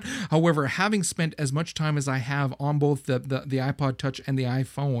with that. However, having spent as much time as I have on both the iPod Touch and the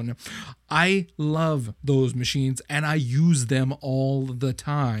iPhone, I love those machines and I use them all the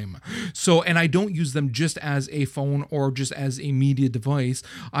time. So, and I don't use them just as a phone or just as a media device.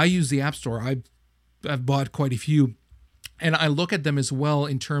 I use the App Store. I've bought quite a few. And I look at them as well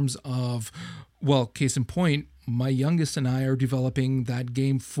in terms of, well, case in point, my youngest and I are developing that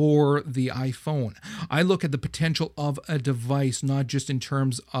game for the iPhone. I look at the potential of a device, not just in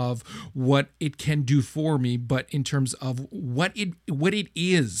terms of what it can do for me, but in terms of what it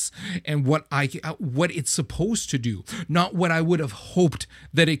is and what it's supposed to do, not what I would have hoped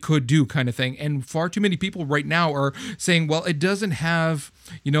that it could do, kind of thing. And far too many people right now are saying, well, it doesn't have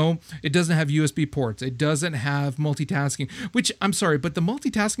USB ports, it doesn't have multitasking, which I'm sorry, but the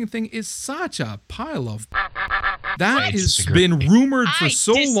multitasking thing is such a pile of that has been rumored for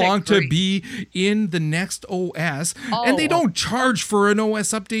so long to be in the next OS, and they don't charge for an OS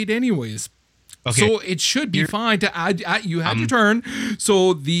update anyways. Okay. So it should be fine to add. You had your turn.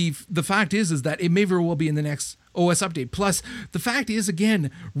 So the fact is that it may very well be in the next OS update. Plus, the fact is, again,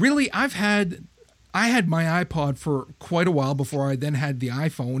 really, I had my iPod for quite a while before I then had the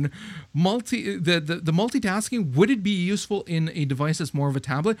iPhone. The multitasking, would it be useful in a device that's more of a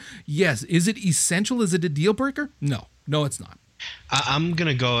tablet? Yes. Is it essential? Is it a deal breaker? No, it's not. I'm going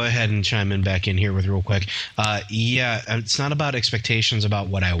to go ahead and chime in back in here with real quick. It's not about expectations about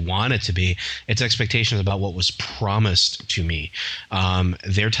what I want it to be. It's expectations about what was promised to me.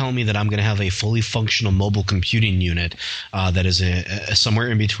 They're telling me that I'm going to have a fully functional mobile computing unit that is somewhere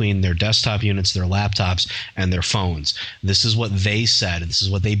in between their desktop units, their laptops, and their phones. This is what they said. This is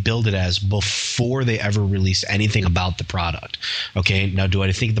what they billed it as before they ever released anything about the product. Okay, now do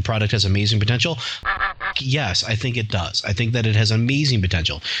I think the product has amazing potential? Yes, I think it does. I think that it has amazing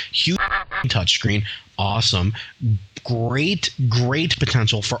potential. Huge touchscreen, awesome. Great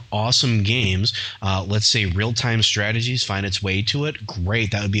potential for awesome games. Let's say real-time strategies find its way to it.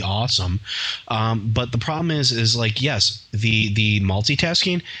 Great, that would be awesome. But the problem is like, yes, the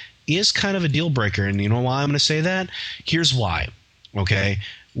multitasking is kind of a deal breaker. And you know why I'm going to say that? Here's why. Okay,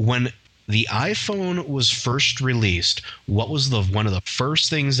 when the iPhone was first released, what was one of the first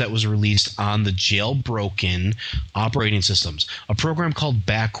things that was released on the jailbroken operating systems? A program called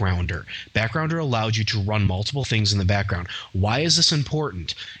Backgrounder. Backgrounder allowed you to run multiple things in the background. Why is this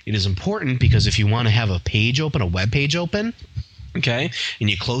important? It is important because if you want to have a web page open, okay, and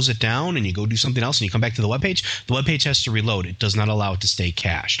you close it down and you go do something else and you come back to the web page has to reload. It does not allow it to stay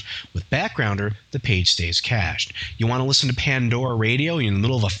cached. With Backgrounder, the page stays cached. You want to listen to Pandora Radio, you're in the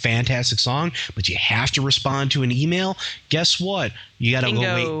middle of a fantastic song, but you have to respond to an email. Guess what? You got to go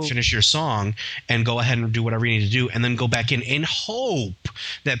wait and finish your song and go ahead and do whatever you need to do and then go back in and hope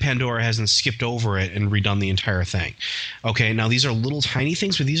that Pandora hasn't skipped over it and redone the entire thing. Okay, now these are little tiny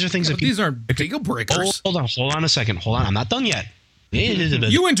things, but these are things that these aren't deal breakers. Hold on a second. Hold on. I'm not done yet.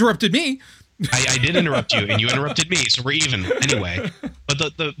 You interrupted me. I did interrupt you, and you interrupted me, so we're even anyway.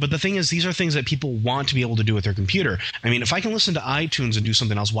 But the thing is, these are things that people want to be able to do with their computer. I mean, if I can listen to iTunes and do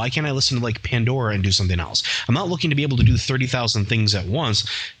something else, why can't I listen to like Pandora and do something else? I'm not looking to be able to do 30,000 things at once.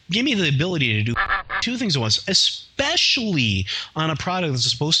 Give me the ability to do 2 things at once, especially on a product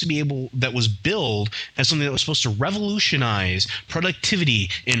that was billed as something that was supposed to revolutionize productivity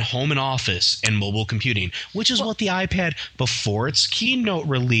in home and office and mobile computing, which is what the iPad before its keynote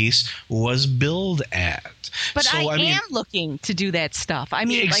release was billed at. But so, I am looking to do that stuff. I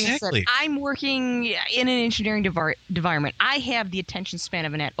mean, exactly. Like I said, I'm working in an engineering environment. I have the attention span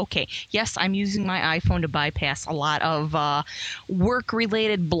of an ant. Okay, yes, I'm using my iPhone to bypass a lot of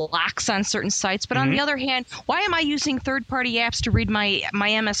work-related blocks on certain sites. But on the other hand, why am I using third-party apps to read my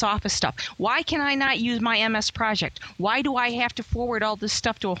MS Office stuff? Why can I not use my MS Project? Why do I have to forward all this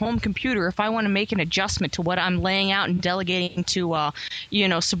stuff to a home computer if I want to make an adjustment to what I'm laying out and delegating to,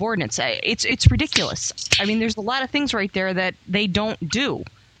 subordinates? It's ridiculous. I mean, there's a lot of things right there that they don't do.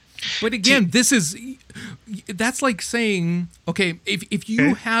 But again, that's like saying, okay, if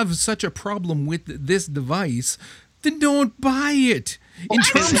you have such a problem with this device, then don't buy it. In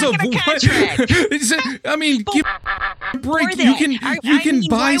terms of what, I mean, give a break. You can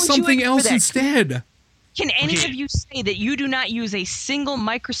buy something else instead. Can any of you say that you do not use a single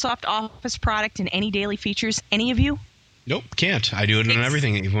Microsoft Office product in any daily features? Any of you? Nope, can't. I do it on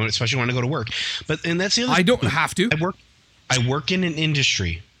everything, especially when I go to work. And that's the other. I don't have to. I work in an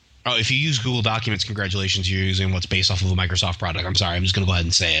industry. Oh, if you use Google Documents, congratulations, you're using what's based off of a Microsoft product. I'm sorry, I'm just going to go ahead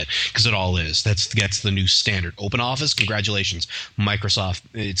and say it because it all is. That's the new standard. OpenOffice, congratulations, Microsoft.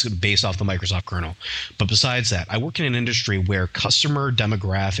 It's based off the Microsoft kernel. But besides that, I work in an industry where customer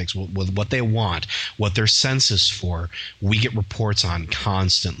demographics, with what they want, what their census for, we get reports on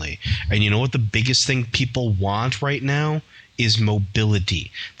constantly. And you know what the biggest thing people want right now is mobility.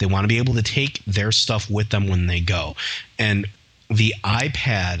 They want to be able to take their stuff with them when they go. And the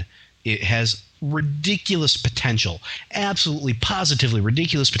iPad, it has ridiculous potential, absolutely positively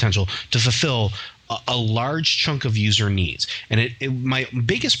ridiculous potential to fulfill a large chunk of user needs. And my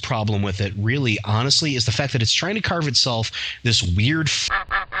biggest problem with it, really, honestly, is the fact that it's trying to carve itself this weird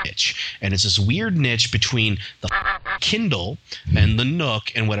niche. And it's this weird niche between the Kindle and the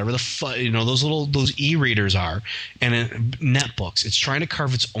Nook and whatever those e-readers are, and netbooks. It's trying to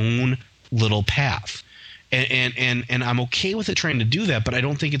carve its own little path. And I'm okay with it trying to do that, but I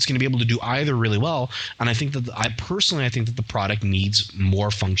don't think it's going to be able to do either really well. And I think that I think that the product needs more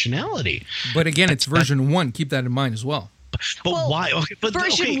functionality. But again, it's version 1. Keep that in mind as well. But why? Okay, but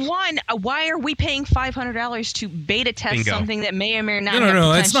version 1. Why are we paying $500 to beta test Bingo. something that may or may not?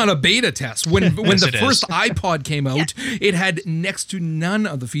 No. It's not a beta test. When Yes, the first iPod came out, it had next to none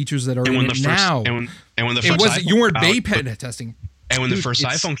of the features that are in it now. And when the It first was iPhone you weren't came out, beta testing. And when the first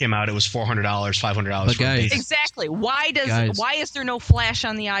iPhone came out, it was $400, $500. But for a guys- beta. Exactly. Why is there no flash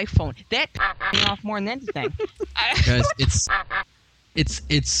on the iPhone? That me off more than anything. Guys,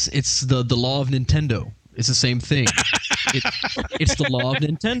 it's the law of Nintendo. It's the same thing. It's the law of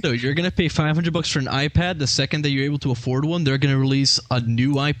Nintendo. You're gonna pay $500 for an iPad. The second that you're able to afford one, they're gonna release a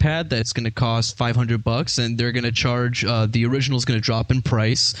new iPad that's gonna cost $500, and they're gonna charge the original is gonna drop in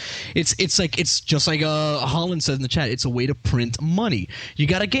price. It's just like Holland said in the chat. It's a way to print money. You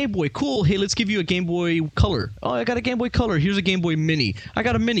got a Game Boy, cool. Hey, let's give you a Game Boy Color. Oh, I got a Game Boy Color. Here's a Game Boy Mini. I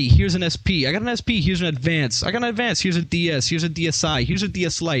got a Mini. Here's an SP. I got an SP. Here's an Advance. I got an Advance. Here's a DS. Here's a DSi. Here's a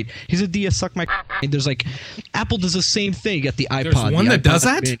DS Lite. Here's a DS Suck My. And there's like Apple does the same thing. You got the iPod. There's one that does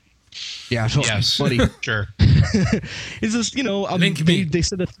that? Yeah, so, Yes, buddy. sure. It's just, Link me. they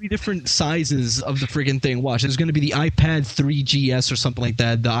said the 3 different sizes of the friggin' thing. Watch, there's going to be the iPad 3GS or something like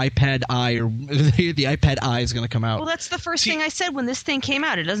that. The iPad I or the iPad I is going to come out. Well, that's the first thing I said when this thing came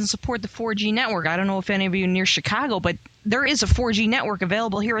out. It doesn't support the 4G network. I don't know if any of you are near Chicago, but there is a 4G network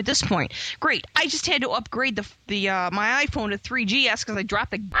available here at this point. Great. I just had to upgrade my iPhone to 3GS because I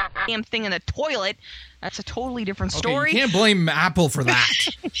dropped the damn thing in the toilet. That's a totally different story. Okay, you can't blame Apple for that.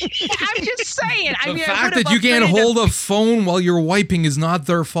 I'm just saying. The fact that you can't hold a phone while you're wiping is not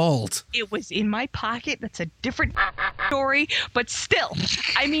their fault. It was in my pocket. That's a different story. But still,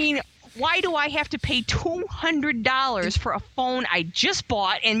 I mean, why do I have to pay $200 for a phone I just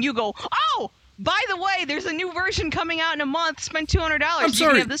bought? And you go, oh, by the way, there's a new version coming out in a month. Spend $200. I'm You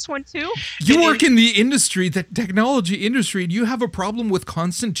sorry. can have this one too? You work in the industry, the technology industry, and you have a problem with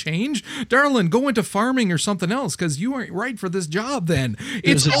constant change? Darlin, go into farming or something else because you aren't right for this job then.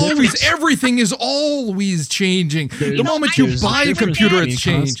 There's It's a always, difference. everything is always changing. The moment you There's buy a difference computer,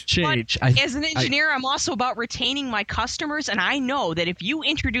 between it's changed. change. As an engineer, I'm also about retaining my customers, and I know that if you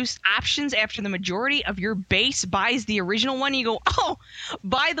introduce options after the majority of your base buys the original one, you go, oh,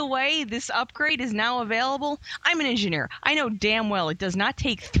 by the way, this upgrade is now available. I'm an engineer. I know damn well it does not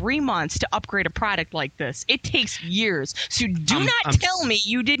take 3 months to upgrade a product like this. It takes years. So do not tell me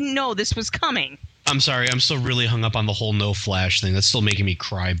you didn't know this was coming. I'm sorry. I'm still really hung up on the whole no flash thing. That's still making me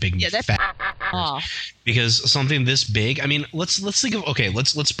cry big fat. Because something this big. I mean, let's think of. Okay,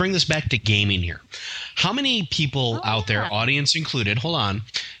 let's bring this back to gaming here. How many people out there, audience included, hold on,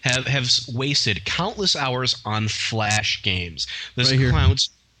 have wasted countless hours on flash games? This Right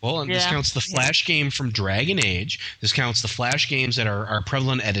counts. Well, this Yeah. counts the Flash game from Dragon Age. This counts the Flash games that are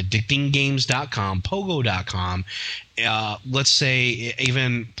prevalent at addictinggames.com, pogo.com. Let's say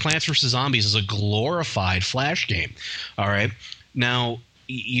even Plants vs. Zombies is a glorified Flash game. All right. Now,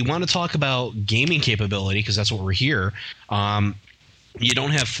 you want to talk about gaming capability because that's what we're here. You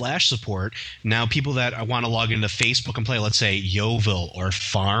don't have Flash support. Now people that want to log into Facebook and play, let's say Yoville or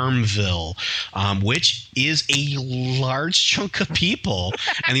Farmville, which is a large chunk of people.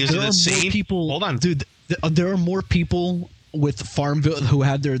 And these are the same people. Hold on. Dude. There are more people with Farmville who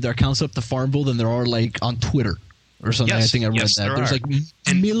have their accounts up to Farmville than there are like on Twitter or something. Yes, I think I read yes, that. there There's are. like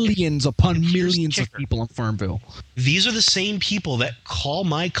And millions upon here's the millions of kicker. people on Farmville. These are the same people that call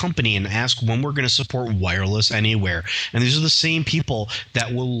my company and ask when we're going to support wireless anywhere. And these are the same people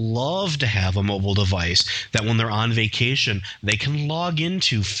that will love to have a mobile device that when they're on vacation, they can log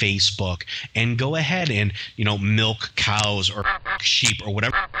into Facebook and go ahead and, milk cows or sheep or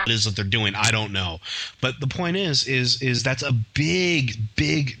whatever it is that they're doing. I don't know. But the point is that's a big,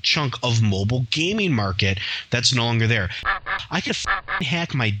 big chunk of mobile gaming market that's no longer there. I could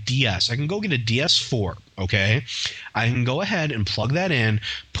hack my DS. I can go get a DS4. Okay, I can go ahead and plug that in,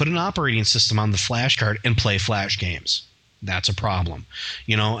 put an operating system on the flash card, and play Flash games. That's a problem.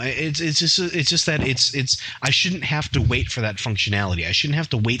 It's just that I shouldn't have to wait for that functionality. I shouldn't have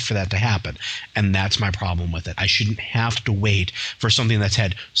to wait for that to happen, and that's my problem with it. I shouldn't have to wait for something that's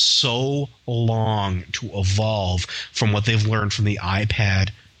had so long to evolve from what they've learned from the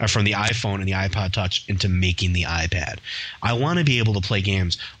iPad from the iPhone and the iPod Touch into making the iPad. I want to be able to play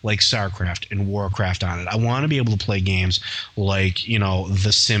games like StarCraft and Warcraft on it. I want to be able to play games like, you know,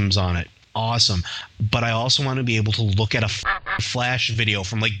 The Sims on it. Awesome. But I also want to be able to look at a Flash video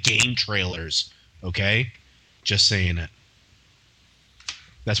from like game trailers. Okay? Just saying it.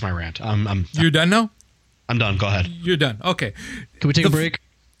 That's my rant. You're done now? I'm done. Go ahead. You're done. Okay. Can we take a break?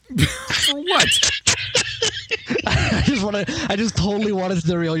 What? I just totally wanted to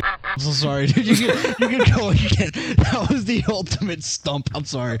derail you. I'm so sorry, dude. You can go again. That was the ultimate stump. I'm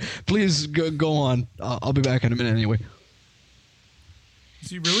sorry. Please go on. I'll be back in a minute anyway. Is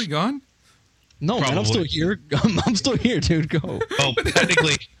he really gone? No, man, I'm still here. I'm still here, dude. Go. Oh,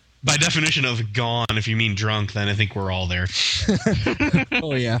 technically, by definition of gone, if you mean drunk, then I think we're all there.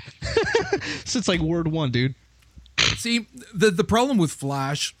 Oh, yeah. So it's like word one, dude. See, the problem with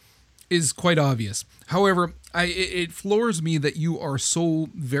Flash is quite obvious. However, it floors me that you are so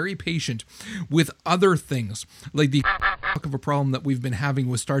very patient with other things, like the of a problem that we've been having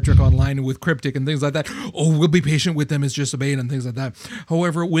with Star Trek Online and with Cryptic and things like that. Oh, we'll be patient with them as just a bait and things like that.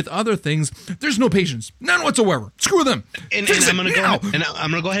 However, with other things, there's no patience, none whatsoever. Screw them. And I'm going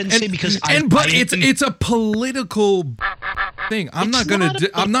to go ahead and say because it's a political thing. I'm not.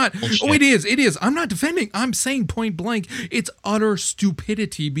 Oh, it is. I'm not defending. I'm saying point blank, it's utter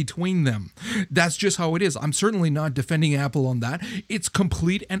stupidity between them. That's just how it is. I'm certainly not defending Apple on that. It's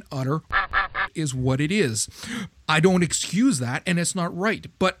complete and utter is what it is. I don't excuse that, and it's not right.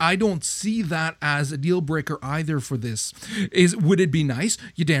 But I don't see that as a deal breaker either for this. Would it be nice?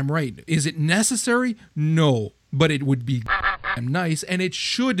 You're damn right. Is it necessary? No. But it would be nice, and it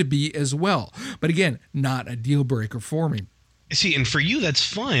should be as well. But again, not a deal breaker for me. See, and for you, that's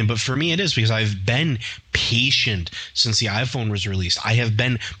fine. But for me, it is because I've been patient since the iPhone was released. I have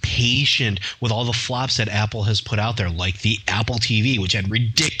been patient with all the flops that Apple has put out there, like the Apple TV, which had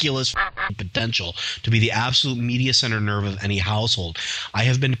ridiculous potential to be the absolute media center nerve of any household. I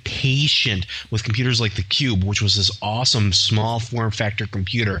have been patient with computers like the Cube, which was this awesome small form factor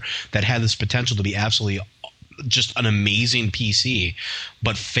computer that had this potential to be absolutely just an amazing PC,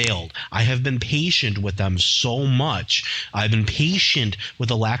 but failed. I have been patient with them so much. I've been patient with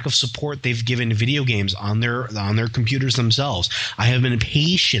the lack of support they've given video games on their computers themselves. I have been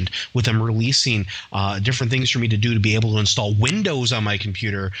patient with them releasing different things for me to do to be able to install Windows on my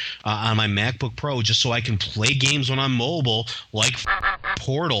computer, on my MacBook Pro, just so I can play games when I'm mobile, like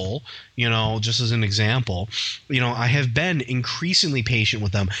Portal, you know, just as an example. You know, I have been increasingly patient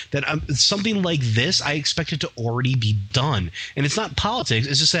with them that something like this, I expect it to already be done. And it's not politics.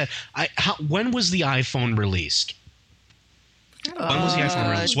 It's just that when was the iPhone released? When was the iPhone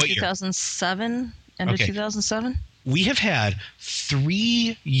released? What year? 2007. End of 2007. We have had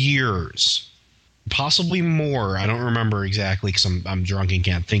 3 years, possibly more. I don't remember exactly because I'm drunk and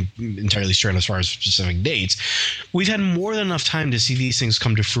can't think entirely straight as far as specific dates. We've had more than enough time to see these things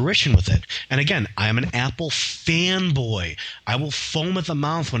come to fruition with it. And again, I am an Apple fanboy. I will foam at the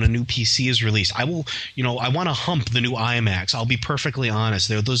mouth when a new PC is released. I will, you know, I want to hump the new iMacs. I'll be perfectly honest.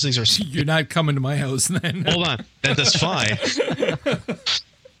 Those things are... You're not coming to my house then. Hold on. That's fine.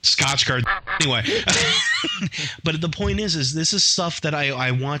 Scotch guard. Anyway, but the point is this is stuff that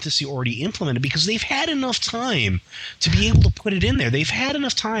I want to see already implemented because they've had enough time to be able to put it in there. They've had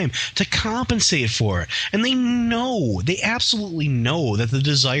enough time to compensate for it. And they absolutely know that the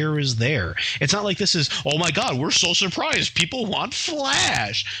desire is there. It's not like this is, oh my God, we're so surprised. People want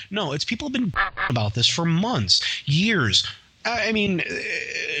Flash. No, it's people have been about this for months, years. I mean,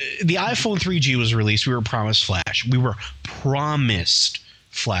 the iPhone 3G was released. We were promised Flash. We were promised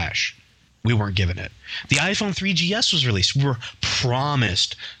Flash. We weren't given it. The iPhone 3GS was released. We were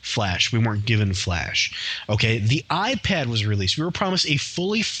promised Flash. We weren't given Flash. Okay, the iPad was released. We were promised a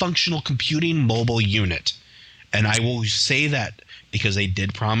fully functional computing mobile unit. And I will say that because they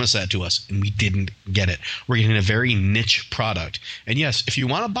did promise that to us, and we didn't get it. We're getting a very niche product. And yes, if you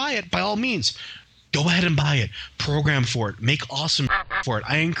want to buy it, by all means, go ahead and buy it. Program for it. Make awesome for it.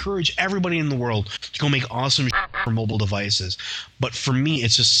 I encourage everybody in the world to go make awesome for mobile devices. But for me,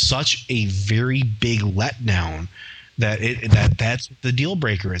 it's just such a very big letdown that's the deal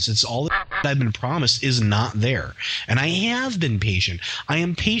breaker is. It's all that I've been promised is not there. And I have been patient. I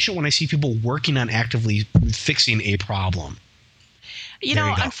am patient when I see people working on actively fixing a problem. You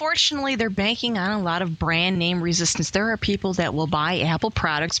know, unfortunately, they're banking on a lot of brand name resistance. There are people that will buy Apple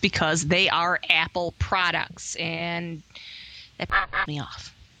products because they are Apple products, and that pisses me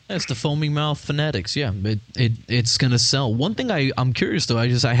off. That's the foaming mouth fanatics. Yeah, it's gonna sell. One thing I'm curious though, I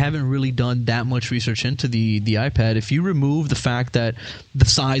haven't really done that much research into the iPad. If you remove the fact that the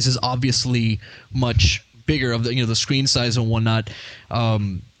size is obviously much bigger of the screen size and whatnot,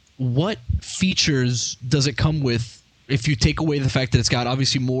 what features does it come with? If you take away the fact that it's got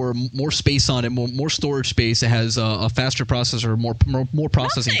obviously more space on it, more storage space, it has a faster processor, more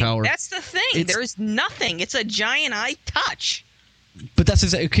processing power. That's the thing. There's nothing. It's a giant iTouch. But that's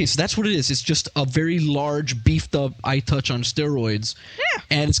exactly okay. So that's what it is. It's just a very large, beefed up iTouch on steroids. Yeah.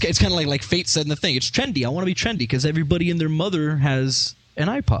 And it's kind of like Fate said in the thing. It's trendy. I want to be trendy because everybody and their mother has an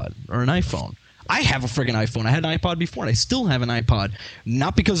iPod or an iPhone. I have a friggin' iPhone. I had an iPod before, and I still have an iPod.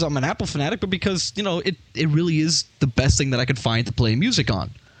 Not because I'm an Apple fanatic, but because, it really is the best thing that I could find to play music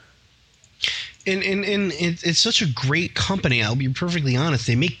on. And it's such a great company. I'll be perfectly honest.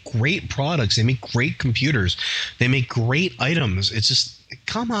 They make great products. They make great computers. They make great items. It's just,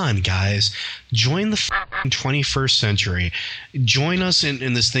 come on, guys. Join the 21st century. Join us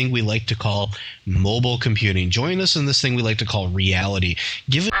in this thing we like to call mobile computing. Join us in this thing we like to call reality.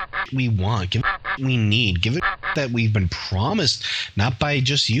 Give it what we want. Give it what we need. Give it that we've been promised, not by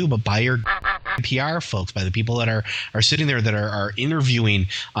just you, but by your PR folks, by the people that are sitting there that are interviewing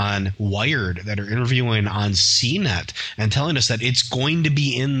on Wired, that are interviewing on CNET and telling us that it's going to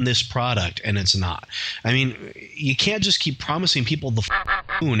be in this product and it's not. I mean, you can't just keep promising people the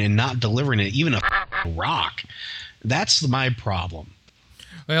moon and not delivering it, even a rock. That's my problem.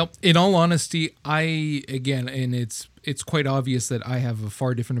 Well, in all honesty, it's quite obvious that I have a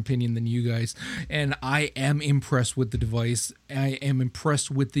far different opinion than you guys, and I am impressed with the device. I am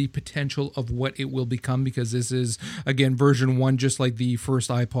impressed with the potential of what it will become, because this is, again, version 1, just like the first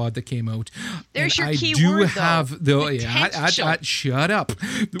iPod that came out. There's and your key I do word, have though. Shut up.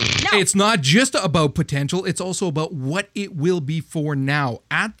 No. It's not just about potential, it's also about what it will be for now.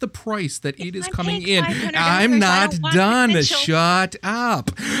 At the price that it is coming in. I'm not done. Shut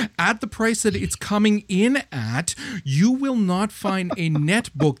up. At the price that it's coming in at, you will not find a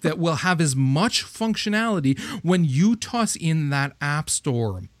netbook that will have as much functionality when you toss in that app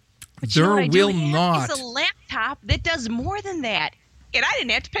store. There will not. It's a laptop that does more than that. And I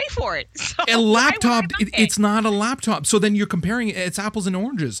didn't have to pay for it. So a laptop, it's not a laptop. So then you're comparing it, it's apples and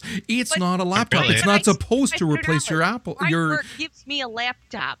oranges. It's not a laptop. It's not supposed to replace your Apple. My work gives me a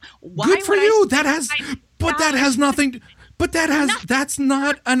laptop. Why good for you. That's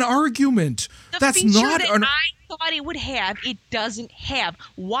not an argument. That's not an. I thought it would have, it doesn't have.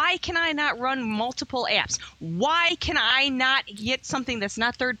 Why can I not run multiple apps? Why can I not get something that's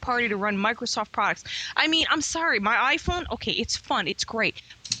not third party to run Microsoft products? I mean, I'm sorry, my iPhone, okay, it's fun, it's great,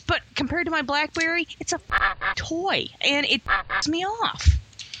 but compared to my BlackBerry, it's a toy, and it pisses me off.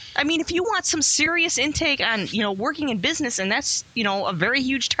 I mean, if you want some serious intake on, working in business, and that's, a very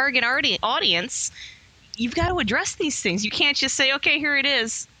huge target audience, you've got to address these things. You can't just say, okay, here it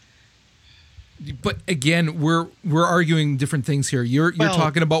is. But again, we're arguing different things here. You're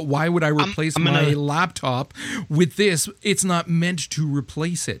talking about why would I replace my laptop with this? It's not meant to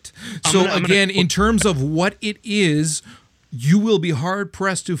replace it. In terms of what it is, you will be hard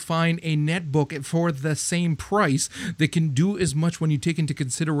pressed to find a netbook for the same price that can do as much when you take into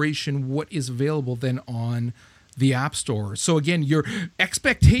consideration what is available then on the App Store. So again, your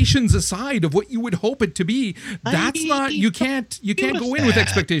expectations aside of what you would hope it to be, that's not, you can't go in with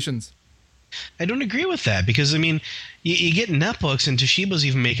expectations. I don't agree with that, because I mean, you get netbooks, and Toshiba's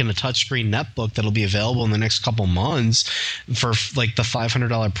even making a touchscreen netbook that'll be available in the next couple months for like the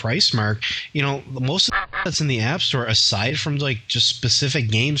 $500 price mark. Most of that's in the App Store, aside from like just specific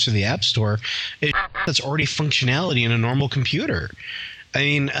games for the App Store, that's already functionality in a normal computer. I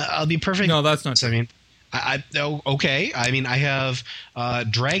mean, I'll be perfect. No, that's not true. I mean, okay. I mean, I have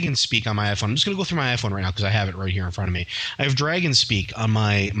Dragon Speak on my iPhone. I'm just going to go through my iPhone right now because I have it right here in front of me. I have Dragon Speak on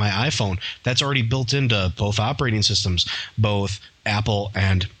my iPhone. That's already built into both operating systems, both Apple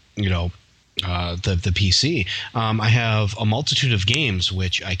and, the PC. I have a multitude of games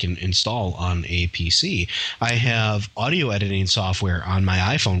which I can install on a PC. I have audio editing software on my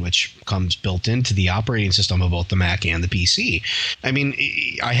iPhone, which comes built into the operating system of both the Mac and the PC. I mean,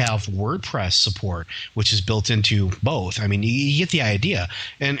 I have WordPress support, which is built into both. I mean, you get the idea.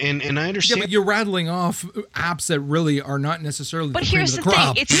 And I understand. Yeah, but you're rattling off apps that really are not necessarily. But here's the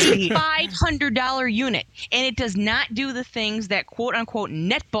thing: it's a $500 unit, and it does not do the things that quote unquote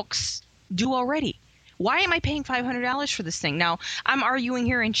netbooks do already. Why am I paying $500 for this thing? Now, I'm arguing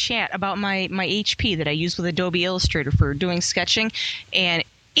here in chat about my HP that I use with Adobe Illustrator for doing sketching, and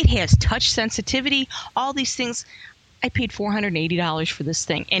it has touch sensitivity, all these things. I paid $480 for this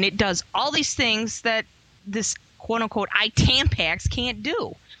thing, and it does all these things that this quote-unquote iTampax can't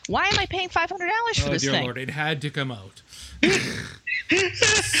do. Why am I paying $500 for this thing? Lord, it had to come out.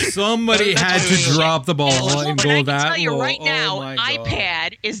 Somebody had to drop the ball and I go can that tell you low. right now, Oh my God.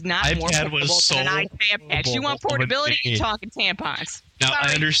 iPad is not more iPad portable was than an so iPad patch. You want portability, you're talking tampons. Now, I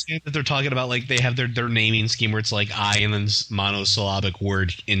Sorry. understand that they're talking about, like, they have their naming scheme where it's like I and then monosyllabic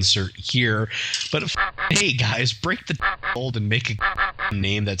word insert here. But hey, guys, break the mold and make a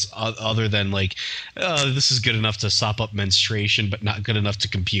name that's other than, like, this is good enough to sop up menstruation, but not good enough to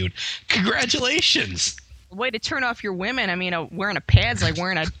compute. Congratulations! Way to turn off your women. I mean, wearing a pad's like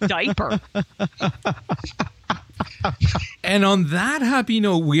wearing a diaper. And on that happy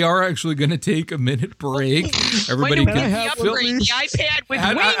note, we are actually going to take a minute break. Everybody Wait, can upgrade the iPad with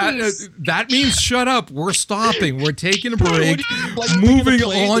wings. that means shut up. We're stopping. We're taking a break. Like, Moving taking a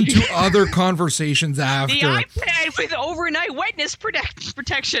plane? on to other conversations The after. iPad with overnight wetness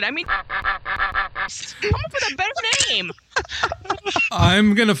protection. I mean, come up with a better name.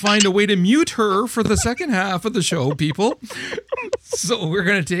 I'm going to find a way to mute her for the second half of the show, people. So we're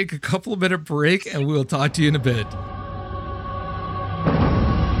going to take a couple of minute break and we'll talk to you in a bit.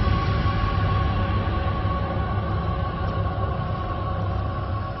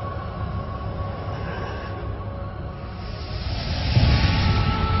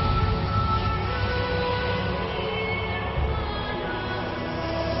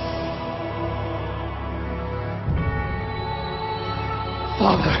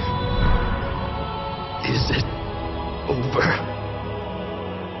 Father, is it over?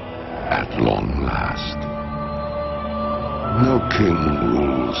 At long last. No king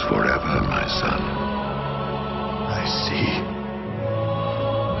rules forever, my son. I see.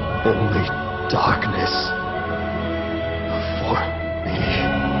 Only darkness before me.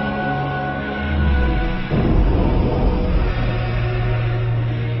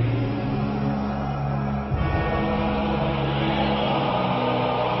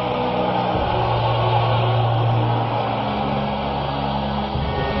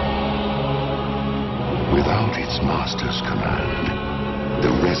 Without its master's command,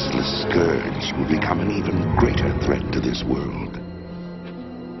 the restless scourge will become an even greater threat to this world.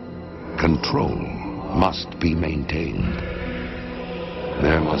 Control must be maintained.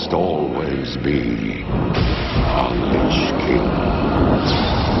 There must always be a Lich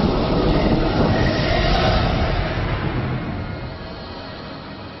King.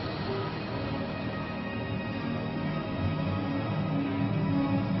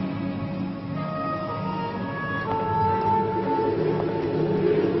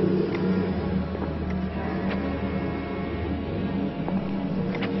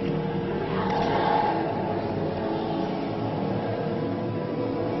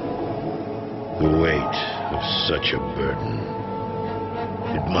 The weight of such a burden.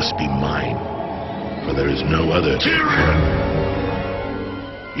 It must be mine, for there is no other. Tyrion!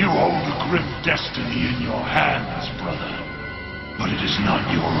 You hold a grim destiny in your hands, brother. But it is not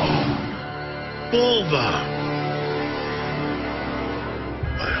your own. Bulva!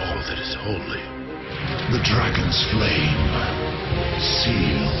 By all that is holy. The dragon's flame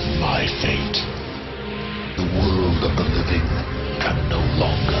sealed my fate. The world of the living can no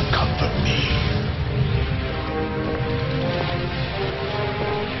longer comfort me.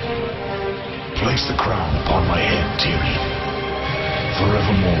 Place the crown upon my head, Tyrion.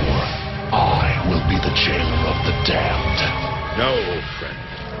 Forevermore, I will be the jailer of the damned. No, friend.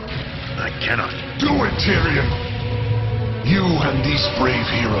 I cannot. Do it, Tyrion! You and these brave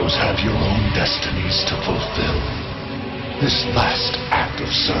heroes have your own destinies to fulfill. This last act of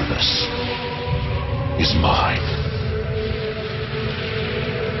service is mine.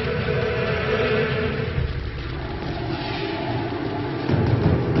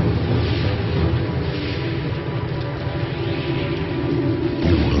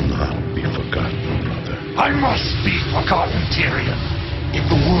 You will not be forgotten, brother. I must be forgotten, Tyrion. If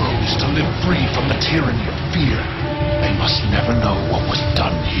the world is to live free from the tyranny of fear, they must never know what was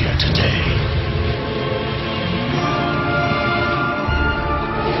done here today.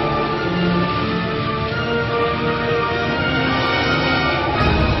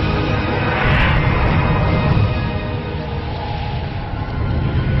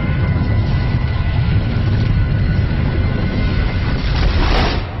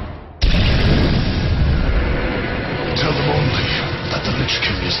 Tell them only that the Lich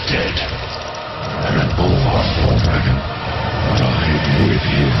King is dead, and that Bolvar Thorndragon died with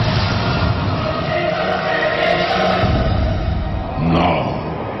him.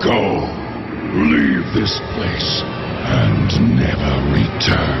 Now, go. Leave this place and never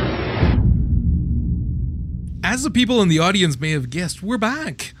return. As the people in the audience may have guessed, we're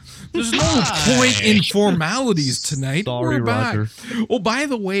back. There's no point in formalities tonight. Sorry, we're back. Roger. Oh, by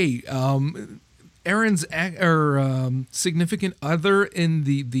the way, Aaron's significant other in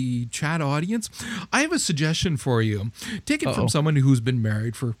the chat audience, I have a suggestion for you. Take it from someone who's been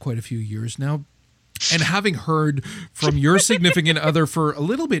married for quite a few years now. And having heard from your significant other for a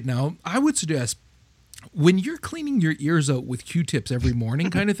little bit now, I would suggest when you're cleaning your ears out with Q-tips every morning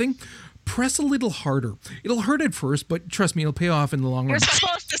kind of thing, press a little harder. It'll hurt at first, but trust me, it'll pay off in the long run. You're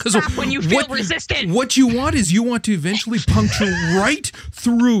supposed to stop when you feel resistant. What you want is you want to eventually puncture right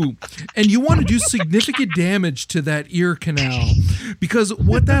through, and you want to do significant damage to that ear canal. Because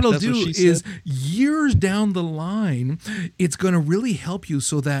what that'll do is years down the line, it's going to really help you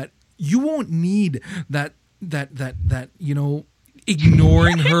so that you won't need that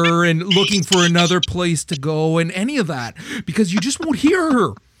ignoring her and looking for another place to go and any of that, because you just won't hear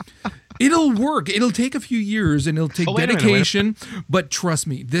her. It'll work. It'll take a few years and it'll take dedication, but trust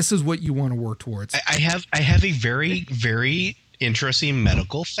me, this is what you want to work towards. I have a very, very interesting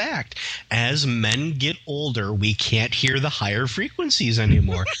medical fact. As men get older, we can't hear the higher frequencies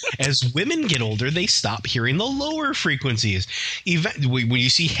anymore. As women get older, they stop hearing the lower frequencies. Even when you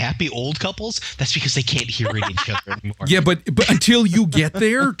see happy old couples, that's because they can't hear each other anymore. Yeah, but until you get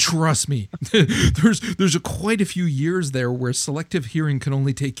there, trust me, there's quite a few years there where selective hearing can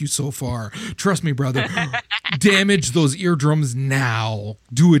only take you so far. Trust me, brother. Damage those eardrums now.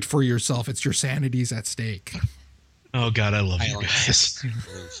 Do it for yourself. It's your sanity's at stake. Oh, God, I love you guys.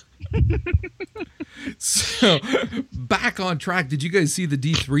 So, back on track. Did you guys see the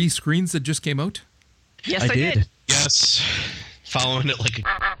D3 screens that just came out? Yes, I did. Yes. Following it like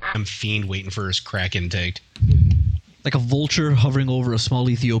a fiend waiting for his crack intake. Like a vulture hovering over a small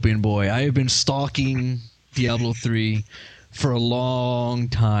Ethiopian boy. I have been stalking Diablo 3 for a long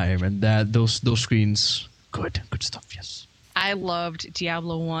time, and those screens, good stuff, yes. I loved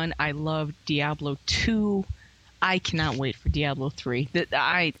Diablo 1. I loved Diablo 2. I cannot wait for Diablo 3.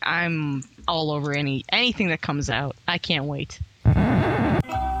 I'm all over anything that comes out. I can't wait.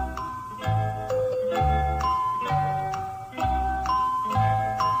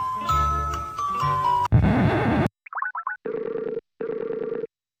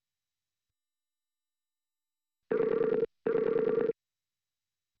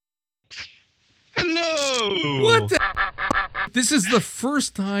 No! What the? This is the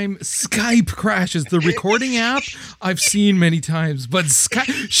first time Skype crashes. The recording app I've seen many times, but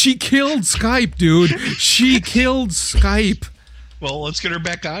she killed Skype, dude. She killed Skype. Well, let's get her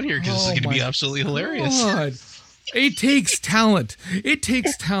back on here because this is going to be absolutely hilarious. God. It takes talent. It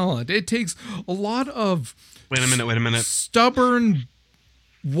takes talent. It takes a lot of Wait a minute. Stubborn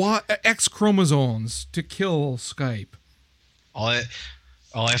X chromosomes to kill Skype. All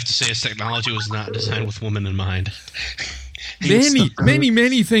I have to say is technology was not designed with women in mind.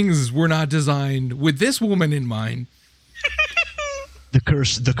 Many things were not designed with this woman in mind. The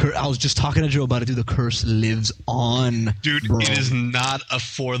curse. I was just talking to Joe about it, dude. The curse lives on. Dude, bro. It is not a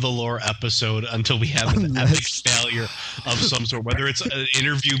For the Lore episode until we have an epic failure of some sort, whether it's an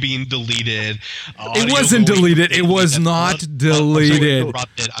interview being deleted. It wasn't deleted. It was not deleted.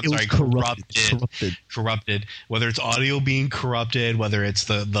 Corrupted. Whether it's audio being corrupted, whether it's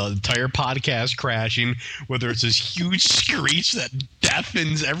the entire podcast crashing, whether it's this huge screech that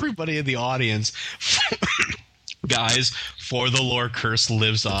deafens everybody in the audience. Guys, For the Lore curse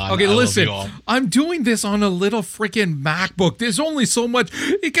lives on. Okay, listen. I'm doing this on a little freaking MacBook. There's only so much.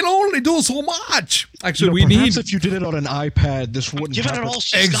 It can only do so much. Actually, if you did it on an iPad, this wouldn't happen.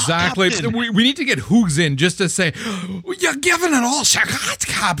 Exactly. We need to get Hoogs in just to say, "You're giving it all,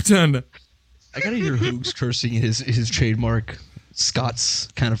 Captain." I gotta hear Hoogs cursing his trademark Scots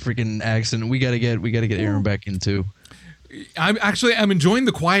kind of freaking accent. We gotta get Aaron back in too. I'm enjoying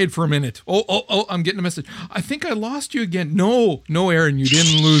the quiet for a minute. Oh, I'm getting a message. I think I lost you again. No, Aaron, you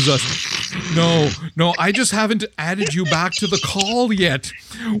didn't lose us. No, I just haven't added you back to the call yet.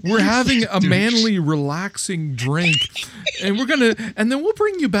 We're having a manly, relaxing drink, and then we'll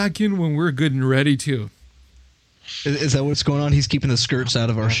bring you back in when we're good and ready to. Is that what's going on? He's keeping the skirts out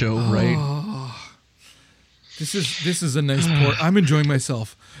of our show, right? This is a nice pour. I'm enjoying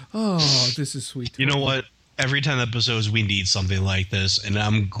myself. Oh, this is sweet. You know what? Every 10 episodes, we need something like this, and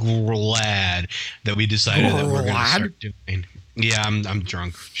I'm glad that we decided that we're going to start doing. Yeah, I'm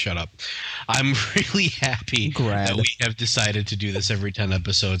drunk. Shut up. I'm really happy that we have decided to do this every 10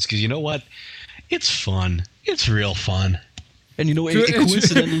 episodes, because you know what? It's fun. It's real fun. And you know, it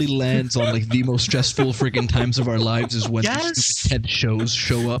coincidentally lands on like the most stressful freaking times of our lives is when these stupid TED shows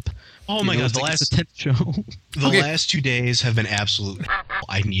show up. Oh my god, the It's last a 10th show. last 2 days have been absolute.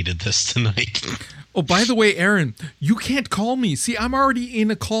 I needed this tonight. Oh, by the way, Aaron, you can't call me. See, I'm already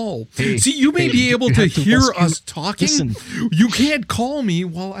in a call. Hey, See, you may be able you to have to hear rescue- us talking. Listen. You can't call me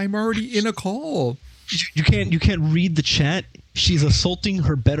while I'm already in a call. You can't read the chat. She's assaulting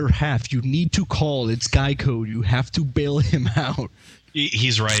her better half. You need to call. It's guy code. You have to bail him out.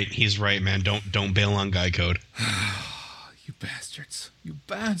 He's right. He's right, man. Don't bail on Guy Code. You bastards. You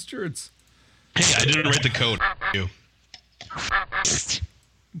bastards. Hey, I didn't write the code. You.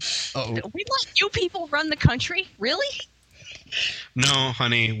 Oh, We let you people run the country? Really? No,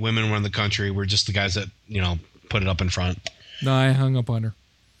 honey, women run the country. We're just the guys that put it up in front. No, I hung up on her.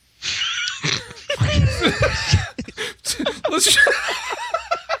 Let's.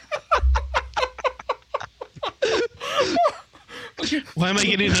 Why am I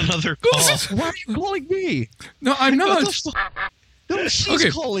getting another call? why are you calling me? No, I'm What not. the No, she's Okay.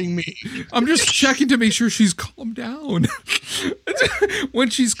 calling me. I'm just checking to make sure she's calmed down. When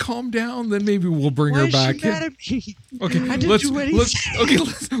she's calmed down, then maybe we'll bring Why her is back she mad in. at me? Okay, I didn't let's do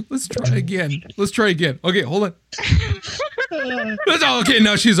let's try again. Let's try again. Okay, hold on. Okay,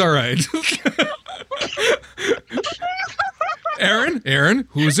 now she's all right. Aaron,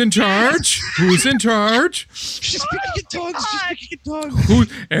 who's in charge? Who's in charge? She's speaking in tongues. She's speaking in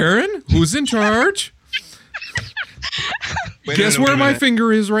tongues. Aaron, who's in charge? Wait a Guess minute, where wait a my minute.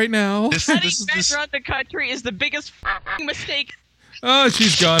 finger is right now. Letting men run the country is the biggest mistake. Oh,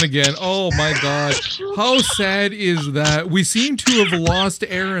 she's gone again. Oh my God. How sad is that? We seem to have lost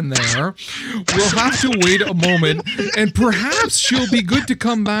Aaron there. We'll have to wait a moment, and perhaps she'll be good to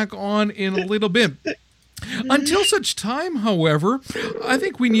come back on in a little bit. Until such time, however, I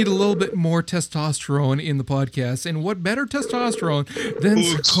think we need a little bit more testosterone in the podcast. And what better testosterone than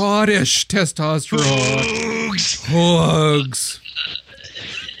Scottish testosterone? Hugs.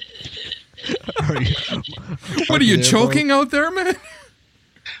 What are you choking out there, man?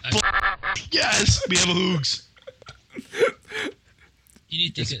 Yes, we have a hoogs. You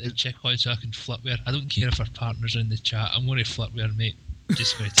need to get the chick on so I can flip with her. I don't care if our partners are in the chat. I'm going to flip with her, mate.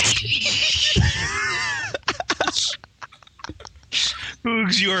 Just going to tell you.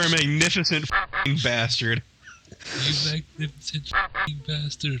 Hoogs, you are a magnificent f***ing bastard. You magnificent f***ing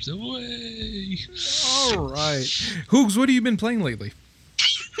bastards. Away! All right. Hoogs, what have you been playing lately?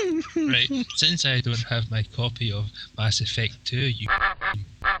 Right, since I don't have my copy of Mass Effect 2,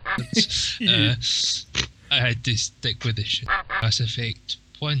 I had to stick with the shit. Mass Effect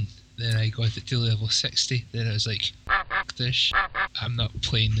 1, then I got it to level 60, then I was like, F this shit. I'm not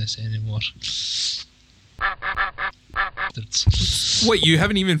playing this anymore. Wait, you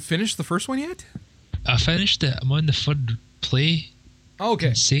haven't even finished the first one yet? I finished it, I'm on the third play. Oh, okay.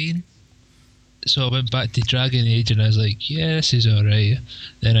 Insane. So I went back to Dragon Age and I was like, yeah, this is alright.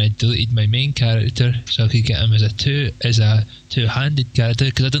 Then I deleted my main character so I could get him as a two-handed character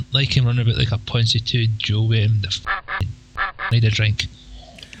because I didn't like him running about like a Ponzi 2 Joe with him. Need a drink.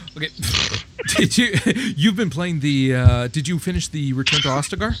 Okay. You've been playing did you finish the Return to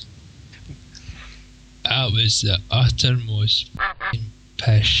Ostagar? That was the uttermost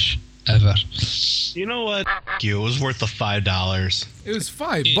pish ever. You know what? It was worth the $5. It was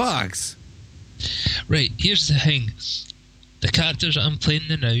 $5. Right, here's the thing. The characters that I'm playing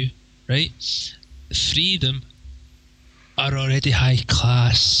now, right? 3 of them are already high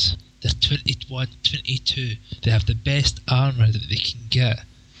class. They're 21, 22. They have the best armor that they can get,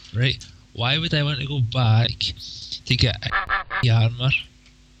 right? Why would I want to go back to get a armor?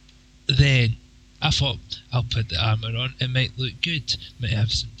 Then I thought, I'll put the armor on. It might look good. Might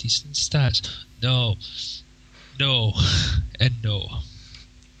have some decent stats. No, and no.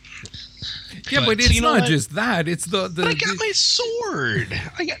 Yeah, but it's not just that. It's the I got my sword.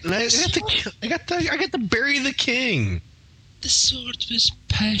 I got the Bury the King. The sword was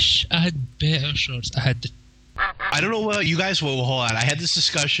pish. I had better swords. I had the. I don't know what you guys will hold on. I had this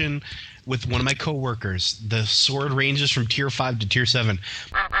discussion with one of my coworkers. The sword ranges from tier 5 to tier 7.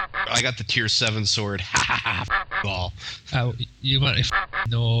 I got the tier 7 sword. Ha ha ha. Oh, you want to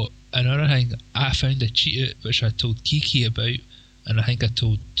know another thing? I found a cheat which I told Kiki about, and I think I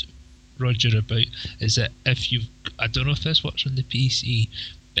told Roger about, is that if you, I don't know if this works on the PC,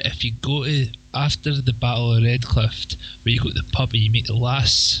 but if you go to after the Battle of Redcliffe, where you go to the pub and you meet the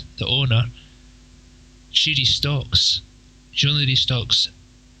owner, she restocks. She only restocks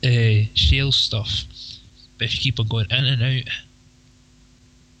shale stuff, but if you keep on going in and out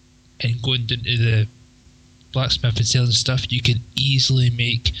and going down to the blacksmith and selling stuff, you can easily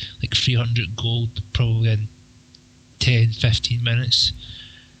make like 300 gold probably in 10-15 minutes.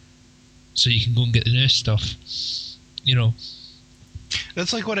 So you can go and get the new stuff, you know.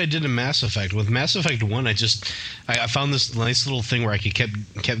 That's like what I did in Mass Effect. With Mass Effect 1, I found this nice little thing where I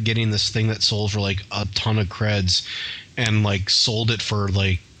kept getting this thing that sold for like a ton of creds, and like sold it for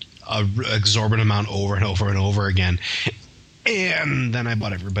like a exorbitant amount over and over and over again. And then I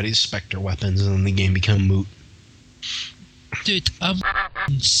bought everybody's Spectre weapons, and then the game became moot. Dude, I'm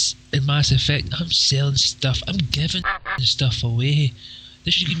in Mass Effect. I'm selling stuff. I'm giving stuff away.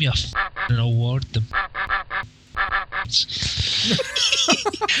 They should give me an award.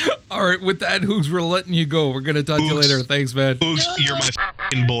 All right, with that, Hoogs, we're letting you go. We're gonna talk to you later. Thanks, man. Hoogs, you're my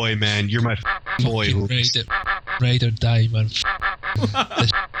f***ing boy, man. You're my f***ing boy, Hoogs. Ride or die, man.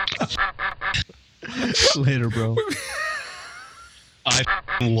 Later, bro. I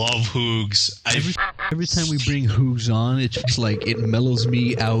f***ing love Hoogs. Every time we bring Hoogs on, it's just like it mellows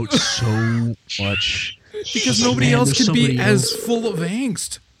me out so much. Because nobody else can be as full of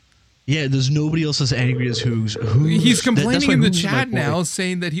angst. Yeah, there's nobody else as angry as Hoogs. He's complaining in the Hoogs is my chat boy. now,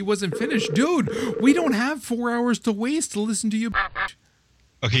 saying that he wasn't finished. Dude, we don't have 4 hours to waste to listen to you.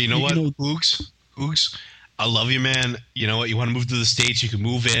 Okay, you know what, Hoogs? I love you, man. You know what? You want to move to the States, you can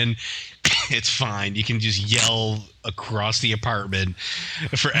move in. It's fine. You can just yell across the apartment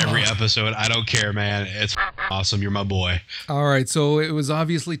for every episode. I don't care, man. It's awesome. You're my boy. All right, so it was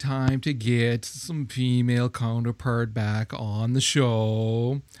obviously time to get some female counterpart back on the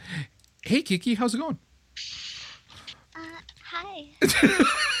show. Hey, Kiki, how's it going? Hi.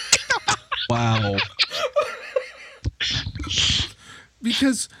 Wow.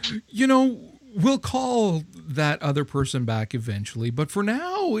 Because, you know, we'll call that other person back eventually, but for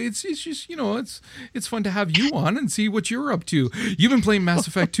now, it's just, you know, it's fun to have you on and see what you're up to. You've been playing Mass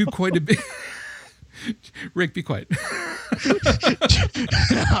Effect 2 quite a bit. Rick, be quiet.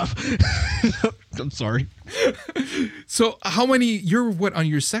 I'm sorry. So, how many? You're what, on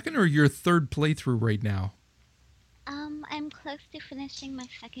your second or your third playthrough right now? I'm close to finishing my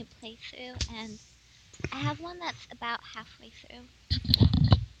second playthrough, and I have one that's about halfway through.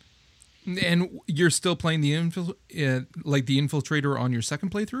 And you're still playing the infiltrator on your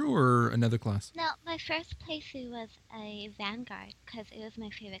second playthrough, or another class? No, my first playthrough was a Vanguard because it was my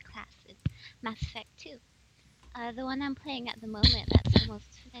favorite class in Mass Effect 2. The one I'm playing at the moment that's almost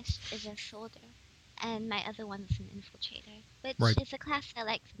finished is a soldier, and my other one is an infiltrator, which is a class I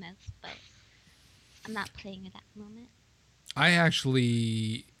like the most, but I'm not playing it at the moment.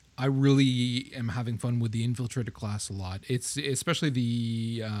 I really am having fun with the infiltrator class a lot. It's especially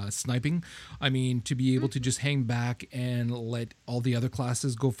the sniping. I mean, to be able to just hang back and let all the other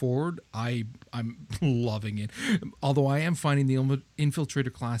classes go forward, I'm loving it. Although I am finding the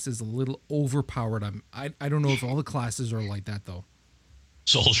infiltrator class is a little overpowered. I don't know if all the classes are like that though.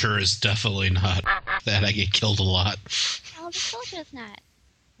 Soldier is definitely not that. I get killed a lot. Oh, the soldier's not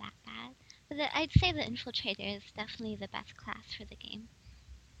that bad, but I'd say the infiltrator is definitely the best class for the game.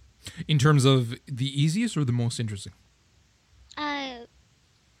 In terms of the easiest or the most interesting?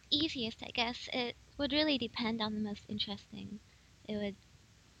 Easiest, I guess. It would really depend on the most interesting. It would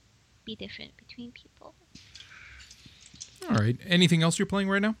be different between people. All right. Anything else you're playing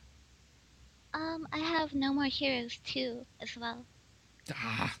right now? I have No More Heroes 2 as well.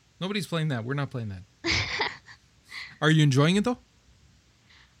 Nobody's playing that. We're not playing that. Are you enjoying it though?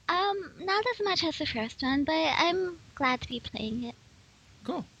 Not as much as the first one, but I'm glad to be playing it.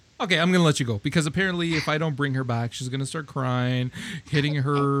 Cool. Okay, I'm going to let you go because apparently if I don't bring her back, she's going to start crying, hitting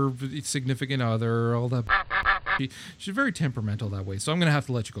her significant other, all that. She's very temperamental that way, so I'm going to have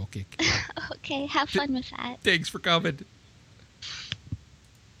to let you go, Kick. Okay, have fun with that. Thanks for coming.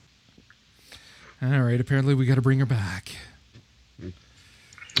 All right, apparently we got to bring her back.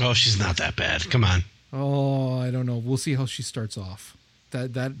 Oh, she's not that bad. Come on. Oh, I don't know. We'll see how she starts off. That's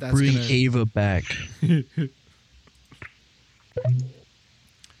Bring gonna... Ava back.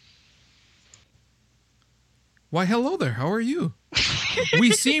 Why, hello there. How are you?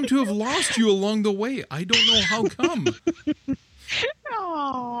 We seem to have lost you along the way. I don't know how come.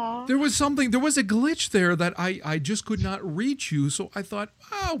 Aww. There was a glitch there that I just could not reach you. So I thought,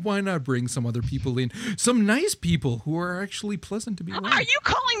 why not bring some other people in? Some nice people who are actually pleasant to be around. Are you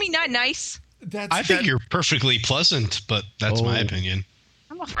calling me not nice? I think you're perfectly pleasant, but that's my opinion.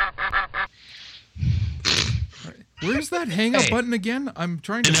 Where's that hang up button again? I'm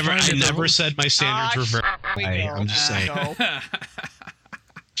trying to I never said my standards were very high. I'm just saying.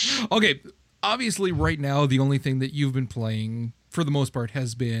 Okay, obviously right now the only thing that you've been playing for the most part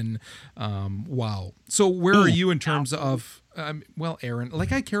has been WoW. So where are you in terms of well, Aaron,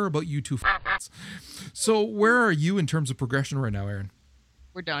 like I care about you two So where are you in terms of progression right now, Aaron?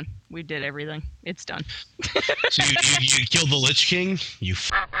 We're done. We did everything. It's done. So you killed the Lich King? You He's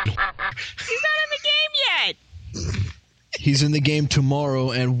not in the game yet. He's in the game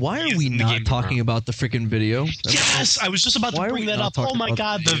tomorrow, and why He are is we in the not game talking tomorrow. about the freaking video? Yes, I was just about Why to are bring we that not up. Oh talking my about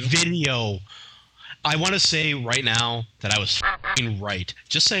god, the the video. I want to say right now that I was f***ing right.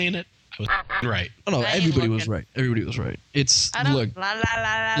 Just saying it. I was f***ing right. Oh, no, I ain't everybody was looking. right. Everybody was right. It's I don't. look. La, la, la,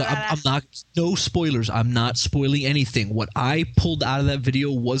 la, Look, la, la. I'm not. No spoilers. I'm not spoiling anything. What I pulled out of that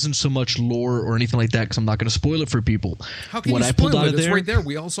video wasn't so much lore or anything like that, because I'm not going to spoil it for people. How can what you I pulled spoil out it? of It's there, right there.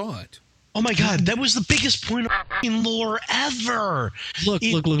 We all saw it. Oh my god, that was the biggest point of f***ing lore ever. Look.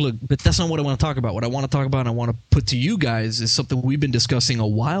 It- Look. But that's not what I want to talk about. What I want to talk about and I want to put to you guys is something we've been discussing a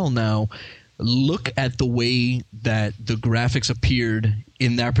while now. Look at the way that the graphics appeared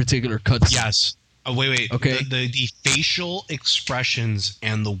in that particular cutscene. Yes. Oh, wait. Okay. The facial expressions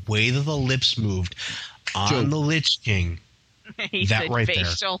and the way that the lips moved on Joe. the Lich King. He that said right there.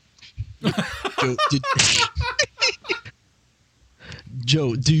 facial.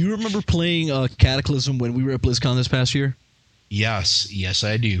 Joe, do you remember playing Cataclysm when we were at BlizzCon this past year? Yes,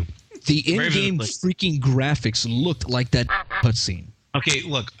 I do. The Very in-game vividly. freaking graphics looked like that cutscene. Okay,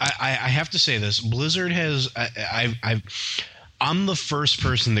 look, I have to say this. Blizzard has I'm the first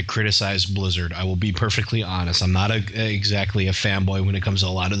person to criticize Blizzard. I will be perfectly honest. I'm not exactly a fanboy when it comes to a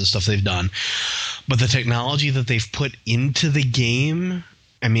lot of the stuff they've done. But the technology that they've put into the game,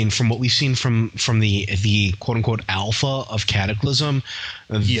 I mean, from what we've seen from the quote unquote alpha of Cataclysm,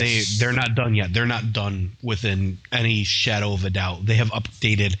 Yes. they're not done yet. They're not done within any shadow of a doubt. They have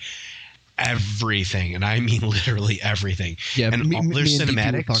updated everything, and I mean literally everything. Yeah, and all their and DP will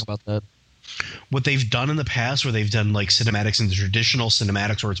cinematics. talk about that. What they've done in the past, where they've done like cinematics in the traditional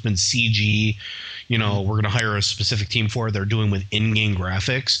cinematics, where it's been CG, you know, we're going to hire a specific team for it. They're doing with in-game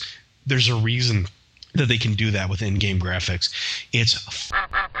graphics. There's a reason that they can do that with in-game graphics. It's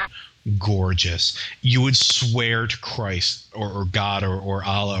gorgeous. You would swear to Christ or God or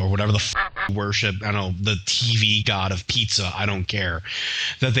Allah or whatever the you worship. I don't know, the TV god of pizza. I don't care.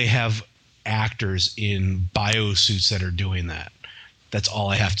 That they have actors in biosuits that are doing that. That's all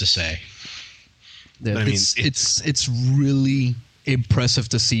I have to say. Yeah, I mean, it's really impressive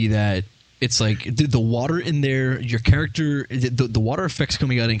to see that. It's like the water in there, your character, the water effects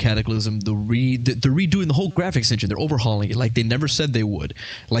coming out in Cataclysm, they're redoing the whole graphics engine. They're overhauling it like they never said they would.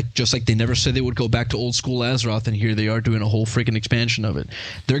 Just like they never said they would go back to old school Azeroth, and here they are doing a whole freaking expansion of it.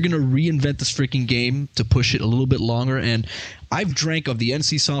 They're going to reinvent this freaking game to push it a little bit longer, and I've drank of the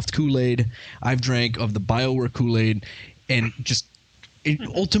NCSoft Kool-Aid, I've drank of the BioWare Kool-Aid, and just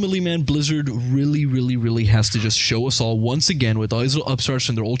ultimately, man, Blizzard really has to just show us all once again with all these little upstarts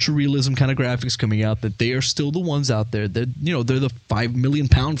and their ultra realism kind of graphics coming out that they are still the ones out there. They're the 5 million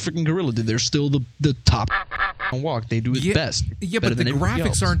pound freaking gorilla. They're still the top walk. They do it best. Yeah, better but the than everybody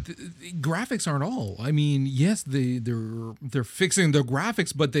graphics else. graphics aren't all. I mean, yes, they're fixing the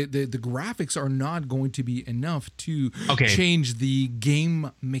graphics, but the graphics are not going to be enough to change the game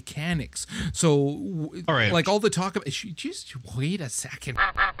mechanics. So, all right, like all the talk about, just wait a second.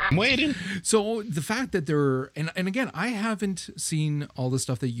 I'm waiting. So the fact that they're and again, I haven't seen all the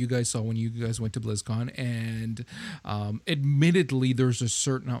stuff that you guys saw when you guys went to BlizzCon, and admittedly, there's a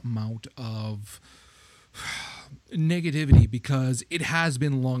certain amount of negativity because it has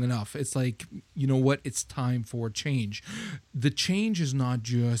been long enough. It's like, you know what, it's time for change. The change is not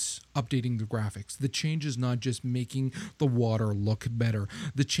just updating the graphics. The change is not just making the water look better.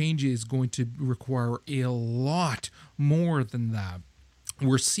 The change is going to require a lot more than that.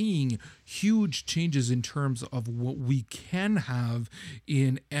 We're seeing huge changes in terms of what we can have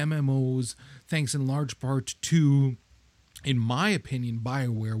in MMOs, thanks in large part to, in my opinion,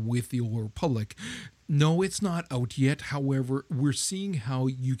 BioWare with the Old Republic. No, it's not out yet. However, we're seeing how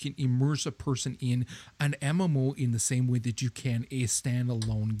you can immerse a person in an MMO in the same way that you can a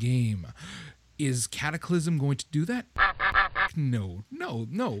standalone game. Is Cataclysm going to do that? No.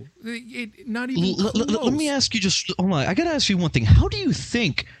 Not even close. Let me ask you just, hold on, I gotta ask you one thing. How do you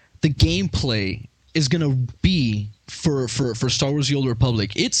think the gameplay is gonna be for Star Wars: The Old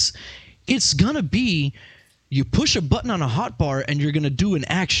Republic? It's gonna be, you push a button on a hotbar and you're gonna do an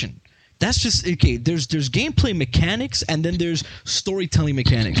action. That's just, okay, there's gameplay mechanics and then there's storytelling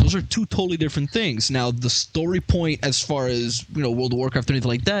mechanics. Those are two totally different things. Now, the story point as far as, World of Warcraft or anything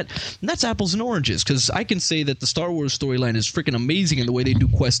like that, that's apples and oranges, because I can say that the Star Wars storyline is freaking amazing in the way they do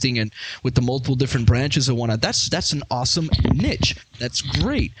questing and with the multiple different branches and whatnot. That's an awesome niche. That's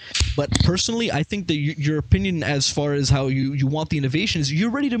great. But personally, I think that your opinion as far as how you want the innovation is you're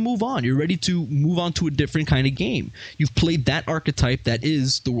ready to move on. You're ready to move on to a different kind of game. You've played that archetype that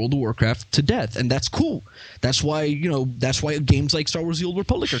is the World of Warcraft. Warcraft to death, and that's cool. That's why games like Star Wars: The Old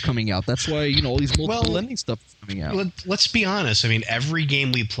Republic are coming out. That's why all these multiple ending stuff is coming out. Let's be honest. I mean, every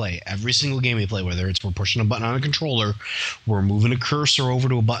game we play, every single game we play, whether it's we're pushing a button on a controller, we're moving a cursor over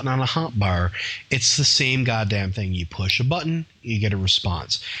to a button on a hotbar, it's the same goddamn thing. You push a button, you get a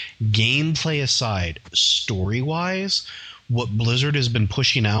response. Gameplay aside, story-wise, what Blizzard has been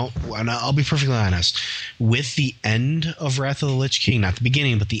pushing out, and I'll be perfectly honest, with the end of Wrath of the Lich King, not the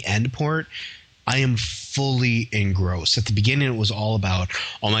beginning, but the end port, I am fully engrossed. At the beginning, it was all about,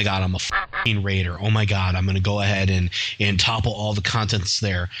 oh my god, I'm a f***ing raider. Oh my god, I'm going to go ahead and topple all the contents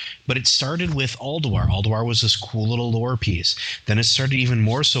there. But it started with Ulduar. Ulduar was this cool little lore piece. Then it started even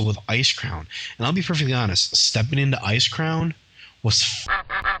more so with Icecrown. And I'll be perfectly honest, stepping into Icecrown was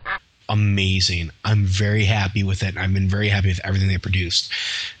amazing. I'm very happy with it. I've been very happy with everything they produced.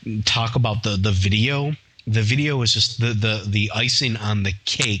 Talk about the video. The video is just the icing on the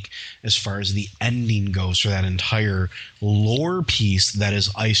cake as far as the ending goes for that entire lore piece that is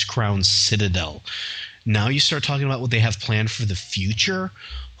Icecrown Citadel. Now you start talking about what they have planned for the future.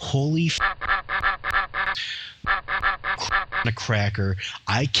 Holy a cracker.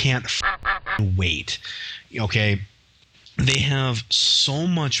 I can't wait. Okay. They have so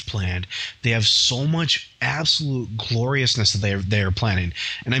much planned. They have so much absolute gloriousness that they are planning.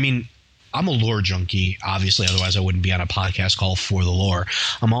 And I mean, I'm a lore junkie, obviously, otherwise I wouldn't be on a podcast called For the Lore.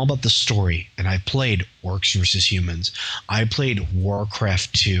 I'm all about the story, and I played Orcs vs. Humans. I played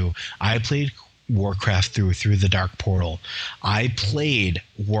Warcraft 2. I played Warcraft through the Dark Portal. I played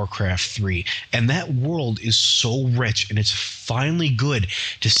Warcraft 3, and that world is so rich, and it's finally good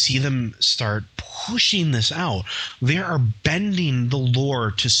to see them start pushing this out. They are bending the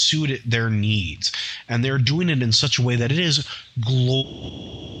lore to suit their needs, and they're doing it in such a way that it is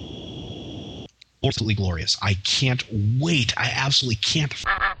absolutely glorious. I can't wait. I absolutely can't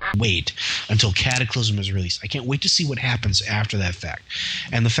wait until Cataclysm is released. I can't wait to see what happens after that fact.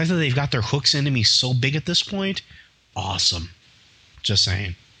 And the fact that they've got their hooks into me so big at this point, awesome. Just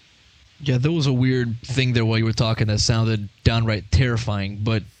saying. Yeah, there was a weird thing there while you were talking that sounded downright terrifying,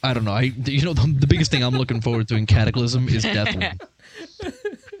 but I don't know. The biggest thing I'm looking forward to in Cataclysm is Deathwing.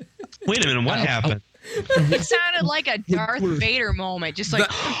 Wait a minute, what happened? It sounded like a Darth Vader moment, just like...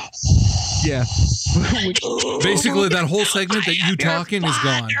 Yeah. Basically, that whole segment that you talking is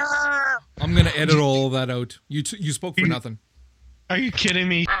gone. I'm going to edit all of that out. You spoke for nothing. Are you kidding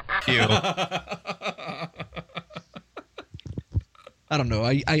me? You. I don't know.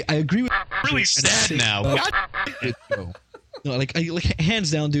 I agree with... Really sad now. No, like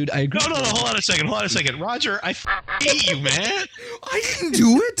hands down, dude. I agree. No. Hold on a second. Roger, I hate you, man. I didn't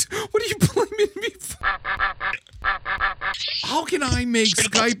do it. What are you blaming me for? How can I make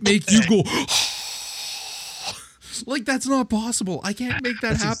Skype make you go? Like, that's not possible. I can't make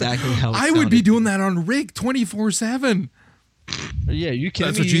that happen. Exactly how I would be doing that on Rick 24/7. Yeah, you can.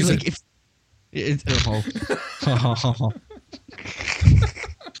 That's what she said. Why is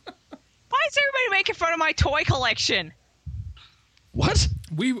everybody making fun of my toy collection? What?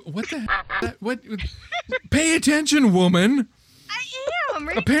 What the heck? What? Pay attention, woman. I am.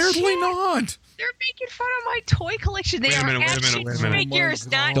 Apparently not. They're making fun of my toy collection. They are action figures,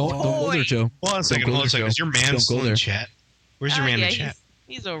 not Don't go there, toys. Joe. Hold on a second. Is your man still in chat? Where's your man in chat?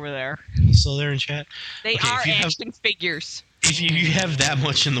 He's over there. He's still there in chat? They are action figures. If you have that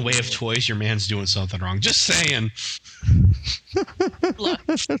much in the way of toys, your man's doing something wrong. Just saying. Look,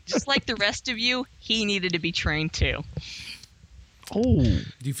 just like the rest of you, he needed to be trained too. Oh. Do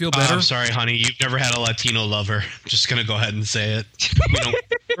you feel better? I'm sorry, honey. You've never had a Latino lover. I'm just going to go ahead and say it.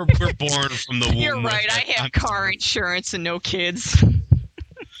 We're born from the womb. You're right. I have car insurance and no kids.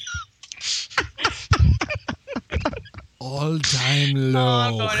 All-time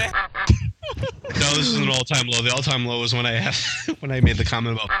low. No, this isn't an all-time low. The all-time low was when I made the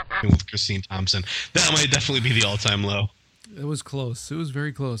comment about with Christine Thompson. That might definitely be the all-time low. It was close. It was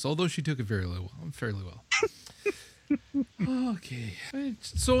very close. Although she took it fairly well. Okay.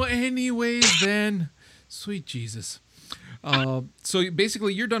 So anyways, then, sweet Jesus. So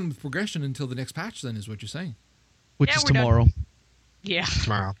basically, you're done with progression until the next patch. Then is what you're saying. Which is tomorrow. Done. Yeah.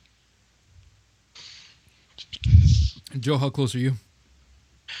 Tomorrow. Joe, how close are you?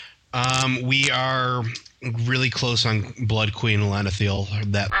 We are really close on Blood Queen Lanathiel.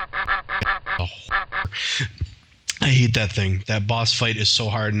 I hate that thing. That boss fight is so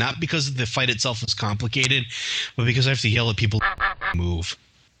hard. Not because the fight itself is complicated, but because I have to yell at people to move.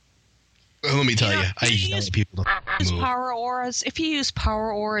 Let me tell you, I yell at people to move. Power auras. If you use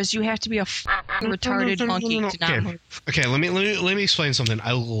power auras, you have to be a retarded monkey to not move. Okay, let me explain something.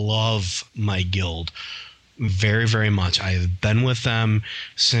 I love my guild. very, very much. I've been with them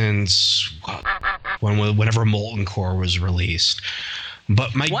since whenever Molten Core was released.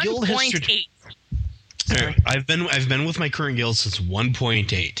 But my guild has 1.8. I've been with my current guild since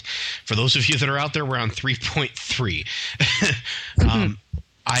 1.8. For those of you that are out there, we're on 3.3.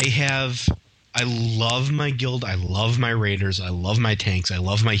 I love my guild. I love my raiders. I love my tanks. I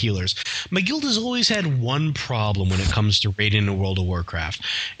love my healers. My guild has always had one problem when it comes to raiding in World of Warcraft,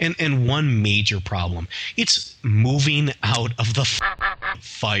 and one major problem. It's moving out of the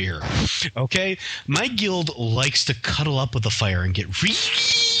fire. Okay? My guild likes to cuddle up with the fire and get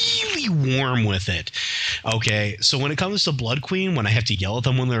really warm with it. Okay? So when it comes to Blood Queen, when I have to yell at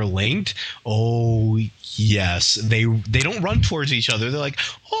them when they're linked, oh yes, they don't run towards each other. They're like,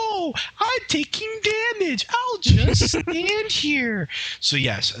 oh, I'm taking damage. I'll just stand here. So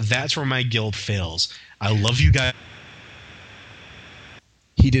yes, that's where my guild fails. I love you guys.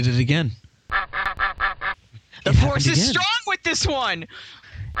 He did it again. The force is strong with this one.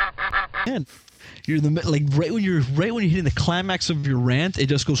 Man, you're in the like right when you're hitting the climax of your rant, it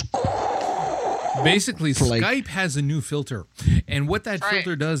just goes. Basically, Skype has a new filter, and what that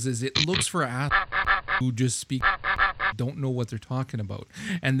filter does is it looks for who just speak, don't know what they're talking about,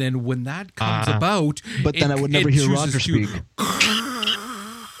 and then when that comes about, but then I would never hear Roger speak.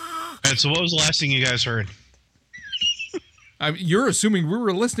 And so, what was the last thing you guys heard? You're assuming we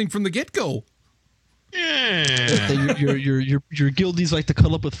were listening from the get-go. Yeah. Your guildies like to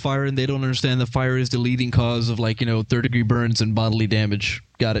cuddle up with fire, and they don't understand that fire is the leading cause of third-degree burns and bodily damage.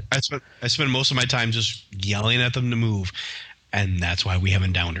 Got it. I spend most of my time just yelling at them to move, and that's why we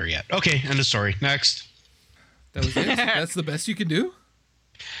haven't downed her yet. Okay, end of story. Next. That was it? That's the best you can do?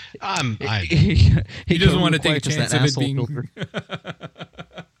 He doesn't want to take a chance of it being... All right.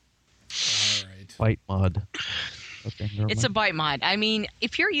 Bite mod. Okay, it's a bite mod. I mean,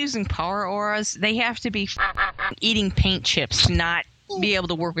 if you're using power auras, they have to be eating paint chips to not be able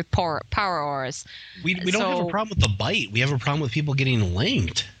to work with power auras. We don't have a problem with the bite. We have a problem with people getting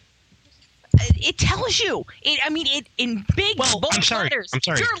linked. It tells you. In big bold letters. I'm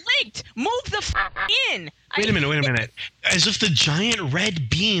sorry. You're linked. Move the in. Wait a minute. As if the giant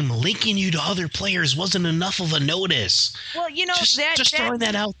red beam linking you to other players wasn't enough of a notice. Well, just throwing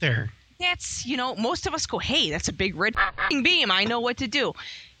that out there. That's, most of us go, hey, that's a big red beam. I know what to do.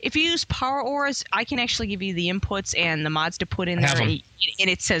 If you use power auras, I can actually give you the inputs and the mods to put in there, and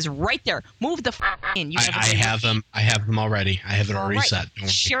it says right there, move the in. I have them. I have them already. I have it already set.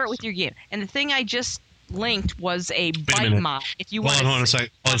 Share it with your game. And the thing I just linked was a bite mod. If you want, hold on a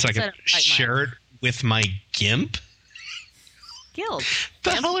second. Share it with my GIMP. Guild.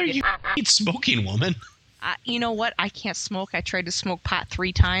 The hell are you smoking, woman? You know what? I can't smoke. I tried to smoke pot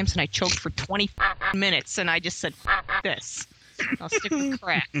 3 times, and I choked for 20 minutes, and I just said, this. I'll stick with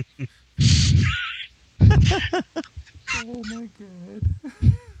crack. Oh, my God.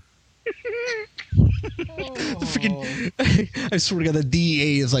 I swear to God, the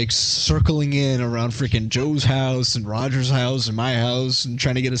DEA is circling in around freaking Joe's house and Roger's house and my house and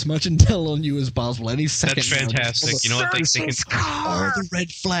trying to get as much intel on you as possible. Any second. That's fantastic. You know what they can?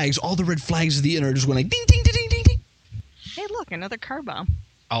 All the red flags of the internet just went ding, ding, ding, ding, ding, ding. Hey, look, another car bomb.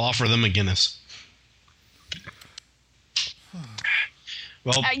 I'll offer them a Guinness.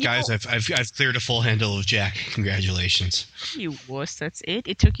 Well, guys, I've cleared a full handle of Jack. Congratulations. You wuss, that's it?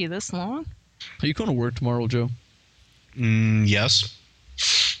 It took you this long? Are you going to work tomorrow, Joe? Yes.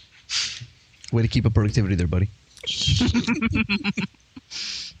 Way to keep up productivity there, buddy.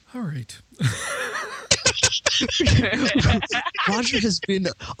 All right. Roger has been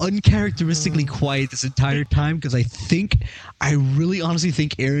uncharacteristically quiet this entire time because I really honestly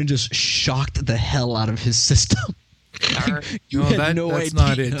think Aaron just shocked the hell out of his system. That's idea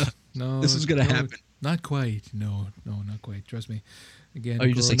not it. No, this is going to happen. Not quite. No, not quite. Trust me. Again,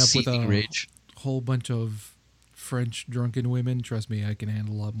 you're just growing up with a rage? whole bunch of French drunken women. Trust me, I can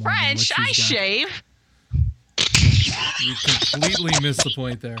handle a lot more. French? I shave. You completely missed the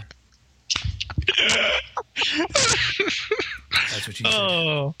point there. That's what she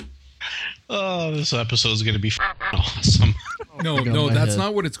said. Oh, this episode is going to be awesome. No, that's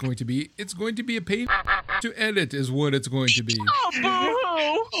not what it's going to be. It's going to be a pain to edit is what it's going to be. Oh,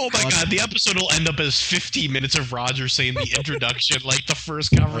 boo-hoo. Oh my God, the episode will end up as 15 minutes of Roger saying the introduction, like the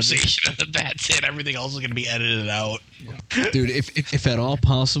first conversation, and that's it. Everything else is going to be edited out. Yeah. Dude, if at all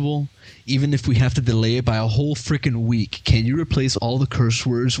possible, even if we have to delay it by a whole freaking week, can you replace all the curse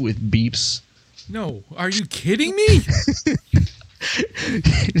words with beeps? No. Are you kidding me?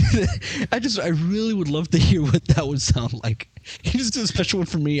 I really would love to hear what that would sound like. You just do a special one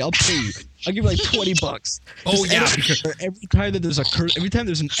for me. I'll pay you. I'll give you like $20. Oh, yeah, edit because- every time that there's a curse, every time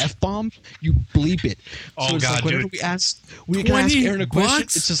there's an F-bomb, you bleep it. Oh, so it's God, like whenever dude. we ask Aaron a question,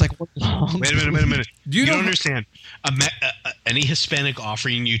 $20? it's just like one long. Wait a minute. Do you You know don't understand. Any Hispanic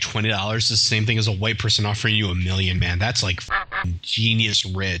offering you $20 is the same thing as a white person offering you $1 million, man. That's like f***ing genius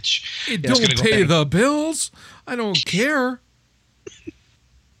rich. It It's don't gonna go pay back- the bills. I don't care.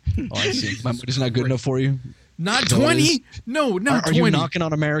 Oh, I see. My money's not good enough for you. Not Is that what it 20. is? No, not Are 20. you knocking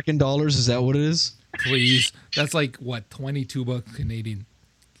on American dollars? Is that what it is? Please. That's like what, $22 Canadian.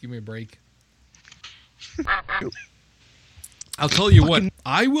 Give me a break. I'll tell you what,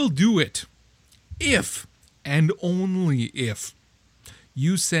 I will do it if and only if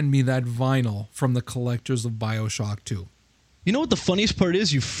you send me that vinyl from the collectors of BioShock 2. You know what the funniest part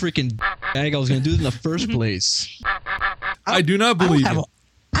is? You freaking bag. I was going to do it in the first place. I do not believe it.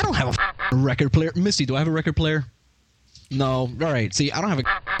 I don't have a record player. Misty, do I have a record player? No. All right. See, I don't have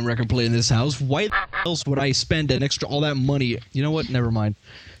a record player in this house. Why else would I spend an extra all that money? You know what? Never mind.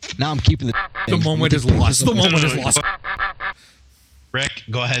 Now I'm keeping the. The moment is lost. The moment is lost. Rick,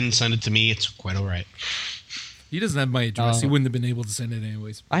 go ahead and send it to me. It's quite all right. He doesn't have my address. He wouldn't have been able to send it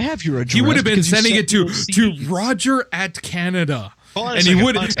anyways. I have your address. He would have been because you sending it sent to me those CDs. Roger at Canada. Hold on a And second, he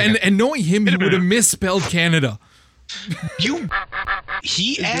would hold on a second. and knowing him, he Wait a would have minute. misspelled Canada.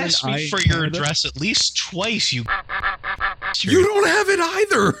 He asked me for your address at least twice. You You don't have it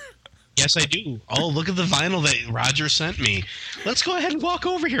either. Yes, I do. Oh, look at the vinyl that Roger sent me. Let's go ahead and walk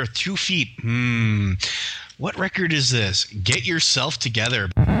over here. 2 feet. What record is this? Get Yourself Together.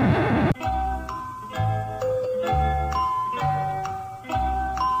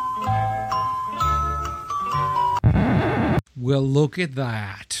 Well, look at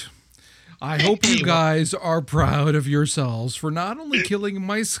that. I hope you guys are proud of yourselves for not only killing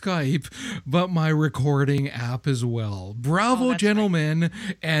my Skype, but my recording app as well. Bravo, that's gentlemen,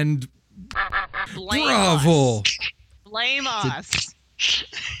 and Blame bravo. us. Blame us.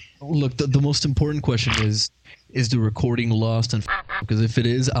 Look, the most important question is the recording lost? And because if it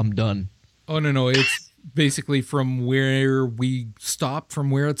is, I'm done. Oh, no. It's basically from where we stopped, from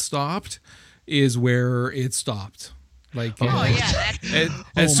where it stopped, is where it stopped. Like, Oh yeah, that's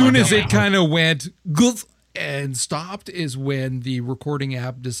as soon as it kind of went goof and stopped is when the recording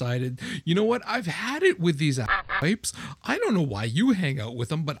app decided, you know what, I've had it with these apps. I don't know why you hang out with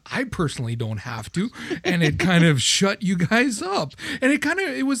them, but I personally don't have to. And it kind of shut you guys up. And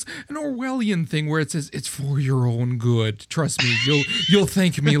it was an Orwellian thing where it says, it's for your own good. Trust me, you'll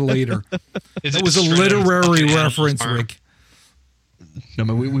thank me later. That was a literary reference, Rick. No,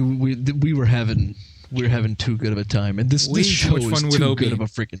 man, we were having too good of a time, and this Way too show much is fun too without good me. of a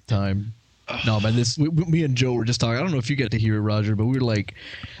freaking time. No, man, me and Joe were just talking. I don't know if you get to hear it, Roger, but we were like,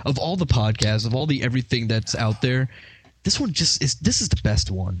 of all the podcasts, of all the everything that's out there, this one this is the best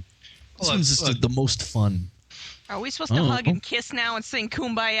one. This Look, one's just look. the most fun. Are we supposed to Oh. hug and kiss now and sing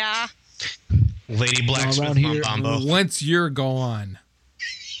Kumbaya? Lady Blacksmith around here, Mambo. Once you're gone.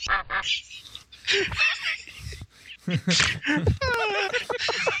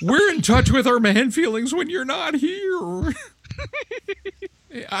 We're in touch with our man feelings when you're not here.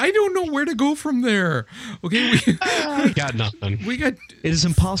 I don't know where to go from there. Okay, Got nothing. we got It is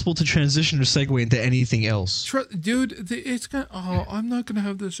impossible to transition or segue into anything else. dude. It's gonna. Oh, I'm not gonna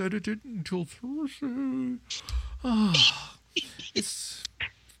have this edited until Thursday. Oh, it's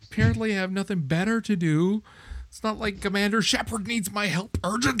apparently I have nothing better to do. It's not like Commander Shepard needs my help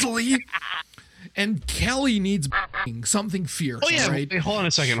urgently, and Kelly needs something fierce. Oh yeah, right? wait, hold on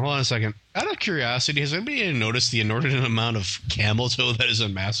a second. Out of curiosity, has anybody noticed the inordinate amount of camel toe that is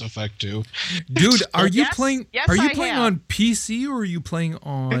in Mass Effect 2? Dude, are you Yes, playing? yes, are you I playing have. on PC or are you playing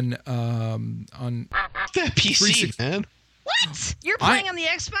on That PC, 360. man. What? You're playing on the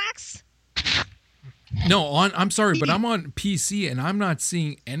Xbox? No, I'm sorry, but I'm on PC and I'm not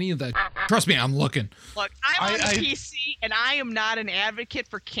seeing any of that. Trust me, I'm looking. Look, I'm on I- the PC, and I am not an advocate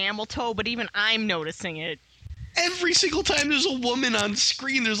for camel toe, but even I'm noticing it. Every single time there's a woman on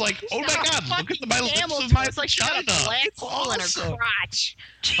screen, there's like, oh my god, look at my lips Camel of toe. my It's like she's got a vagina. black It's hole in her awesome. crotch.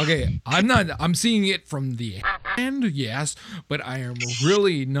 Okay, I'm seeing it from the end, yes, but I am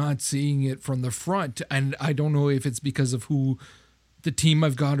really not seeing it from the front. And I don't know if it's because of who the team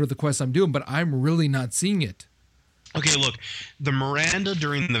I've got or the quest I'm doing, but I'm really not seeing it. Okay, look, the Miranda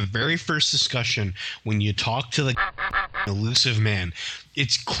during the very first discussion, when you talk to the elusive man,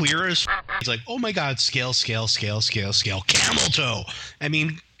 it's clear as it's like, oh my god, scale, camel toe. I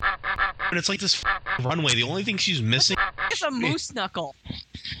mean, but it's like this runway. The only thing she's missing. It's a moose knuckle.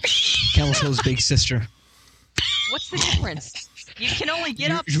 Camel Toe's big sister. What's the difference? You can only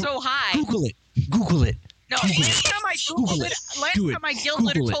get up so high. Google it. Google it. No, last time I Googled it, my guild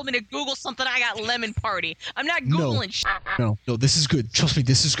leader told me to Google something, I got lemon party. I'm not Googling shit. No, this is good. Trust me,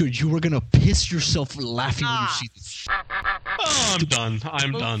 this is good. You are gonna piss yourself laughing when you see this. Oh, I'm done.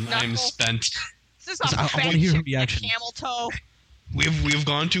 I'm done. I'm spent. This is I want to hear your reaction. Camel toe. We've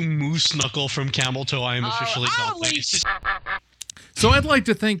gone to Moose Knuckle from Camel Toe. I am officially done. So I'd like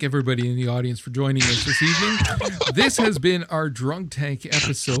to thank everybody in the audience for joining us this evening. This has been our Drunk Tank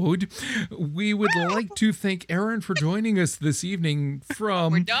episode. We would like to thank Aaron for joining us this evening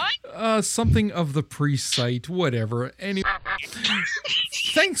from We're done? something of the priest site, whatever. Anyway,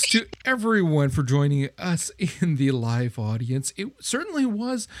 thanks to everyone for joining us in the live audience. It certainly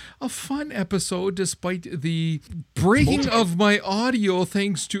was a fun episode despite the breaking of my audio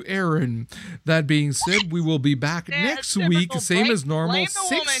thanks to Aaron. That being said, we will be back next week, same as normal,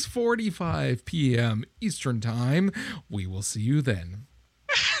 6:45 p.m. Eastern Time. We will see you then.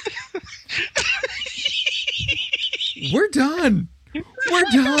 We're done. We're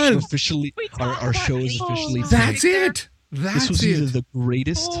done. Officially, our show is officially. That's it. This was either the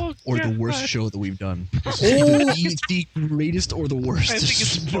greatest or the worst show that we've done. The greatest or the worst. I think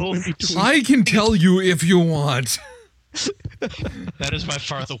it's both. I can tell you if you want. That is by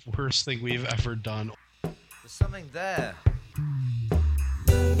far the worst thing we've ever done. There's something there.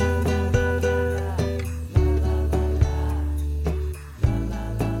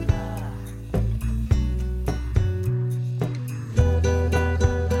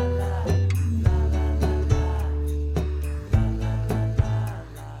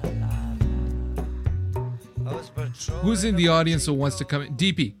 Who's in the audience who wants to come in?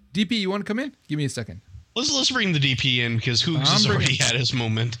 DP, you want to come in? Give me a second. Let's bring the DP in because Hoogs has already had his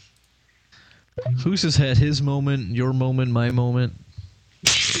moment. Hoogs has had his moment, your moment, my moment.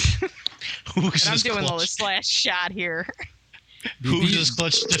 Hoogs I'm is doing all clutched. this last shot here. Hoogs has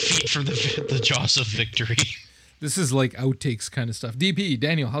clutched defeat from the jaws of victory. This is like outtakes kind of stuff. DP,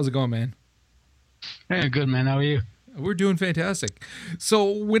 Daniel, how's it going, man? Hey, good, man. How are you? We're doing fantastic. So,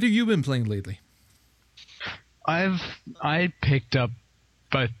 what have you been playing lately? I picked up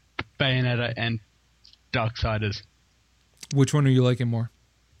both Bayonetta and Darksiders. Which one are you liking more?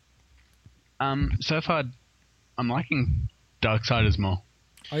 So far, I'm liking Darksiders more.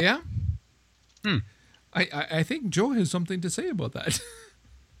 Oh yeah? I think Joe has something to say about that.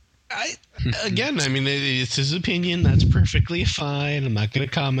 Again, I mean, it's his opinion. That's perfectly fine. I'm not going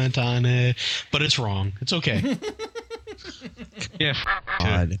to comment on it, but it's wrong. It's okay. Yeah.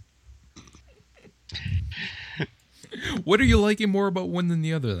 God. What are you liking more about one than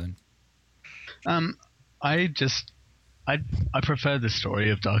the other then? I prefer the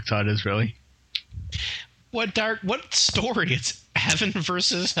story of Darksiders, really. What story? It's heaven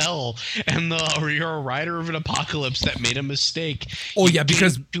versus hell, and you're a rider of an apocalypse that made a mistake. Oh yeah,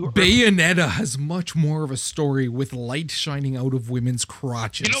 because Bayonetta has much more of a story with light shining out of women's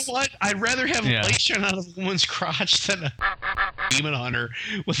crotches. You know what? I'd rather have light shine out of a woman's crotch than a demon hunter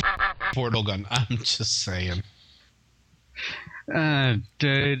with a portal gun. I'm just saying.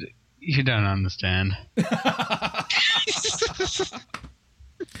 Dude, you don't understand.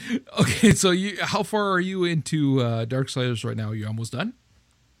 Okay, so how far are you into Darksiders right now? Are you almost done?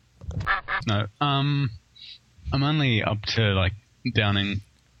 No, I'm only up to like downing,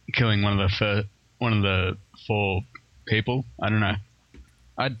 killing one of the 4 people. I don't know.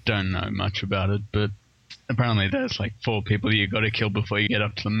 I don't know much about it, but apparently there's like 4 people you got to kill before you get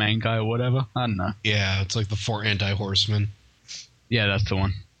up to the main guy or whatever. I don't know. Yeah, it's like the 4 anti-horsemen. Yeah, that's the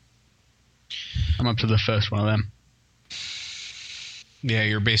one. I'm up to the first one of them. Yeah,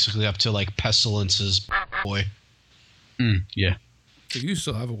 you're basically up to like Pestilence's boy. Yeah. So you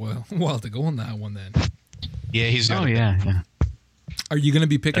still have a while to go on that one then. Yeah, he's not. Oh, yeah. Are you going to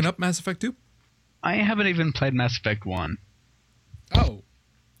be picking up Mass Effect 2? I haven't even played Mass Effect 1. Oh.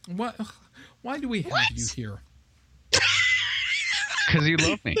 What? Why do we have you here? Because you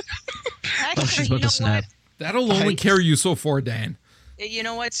love me. Actually, she's about to snap. That'll only carry you so far, Dan. You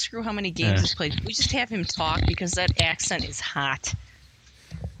know what? Screw how many games he's played. We just have him talk because that accent is hot.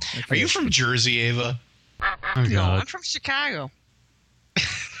 Okay. Are you from Jersey, Ava? Oh, No, God. I'm from Chicago.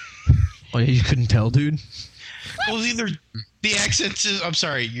 Oh, you couldn't tell, dude? Well, either the accent is. I'm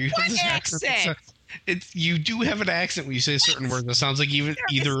sorry. You have What this accent? You do have an accent when you say certain words. It sounds like either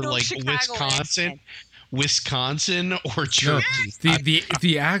no like Chicago Wisconsin or No, Jersey.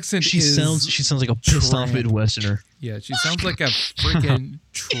 the accent She sounds like a pissed off tramp. Midwesterner. Yeah, she sounds like a freaking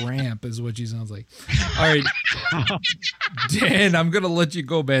tramp is what she sounds like. All right. Dan, I'm going to let you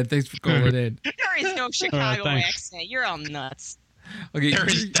go, man. Thanks for calling in. There is no Chicago thanks. accent. You're all nuts. Okay. There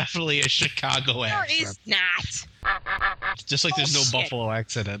is definitely a Chicago There accent. is not. Just like there's no shit. Buffalo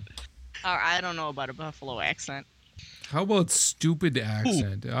accent in it. I don't know about a Buffalo accent. How about stupid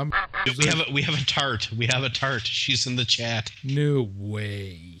accent? We have a tart. We have a tart. She's in the chat. No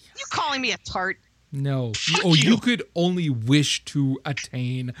way. You calling me a tart? No. You could only wish to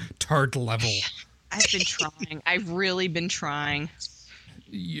attain tart level. I've been trying. I've really been trying.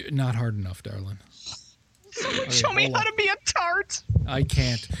 Not hard enough, darling. Show me how to be a tart. I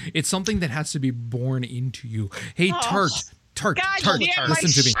can't. It's something that has to be born into you. Hey, Tart. God,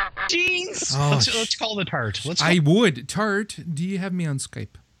 Listen to me. Jeans. Oh, Let's call the tart. I would. Tart, do you have me on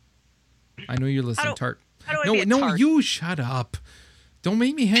Skype? I know you're listening, Tart. How do I be a tart? You shut up. Don't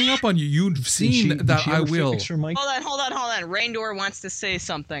make me hang up on you. You've seen that I will. Hold on. Raindor wants to say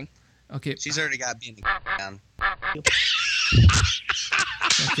something. Okay. She's already got being down.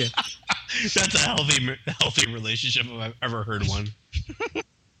 Okay. That's a healthy relationship if I've ever heard one.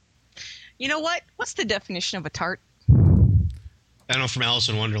 You know what? What's the definition of a tart? I know from Alice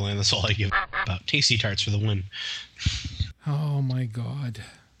in Wonderland. That's all I give about. Tasty tarts for the win. Oh my God.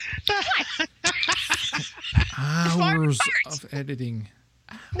 Hours of editing.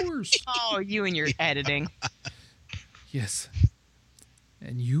 Hours. Oh, you and your editing. Yes.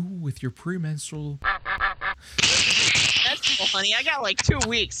 And you with your premenstrual. That's cool, honey. I got like 2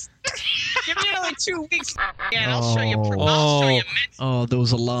 weeks. Give me like 2 weeks, and I'll show you. Oh, there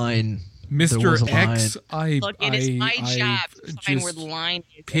was a line. Mr. X, Look, it is my job to find where the line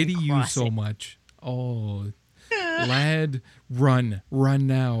is. Pity you so much. Oh, lad, run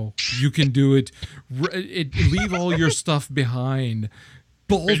now. You can do it. Leave all your stuff behind.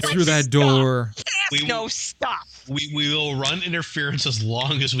 Bolt through that door. Stop. We will run interference as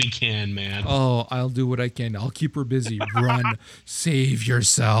long as we can, man. Oh, I'll do what I can. I'll keep her busy. Run. Save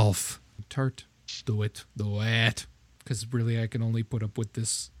yourself. Tart, do it. Because really, I can only put up with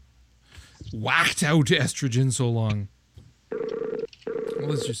this whacked out estrogen so long. Well,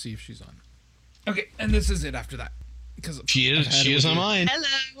 let's just see if she's on. Okay, and this is it after that. Because she is on mine.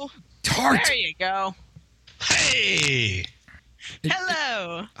 Hello. Tart. There you go. Hey.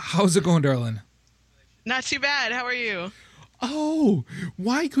 Hello. How's it going, darling? Not too bad. How are you? Oh,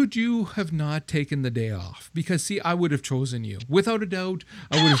 why could you have not taken the day off? Because, see, I would have chosen you. Without a doubt,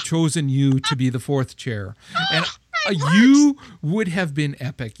 I would have chosen you to be the fourth chair. And you would have been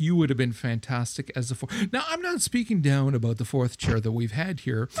epic. You would have been fantastic as the fourth. Now, I'm not speaking down about the fourth chair that we've had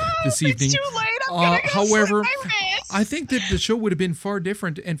here this evening. It's too late. I'm gonna go however, slit my wrist. I think that the show would have been far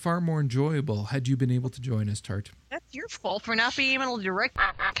different and far more enjoyable had you been able to join us, Tart. That's your fault for not being able to direct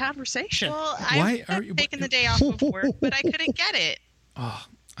conversation. Well, Why I've are you taken the day off of work, but I couldn't get it.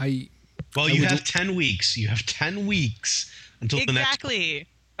 Well, you have 10 weeks. You have 10 weeks until the next. Exactly.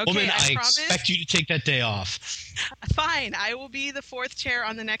 Okay, Woman, I promise. expect you to take that day off. Fine, I will be the fourth chair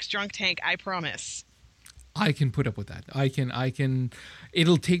on the next drunk tank. I promise. I can put up with that. I can.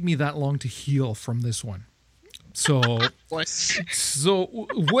 It'll take me that long to heal from this one. So what?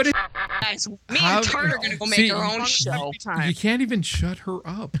 Guys, me and Tart are gonna go make our own show. You can't even shut her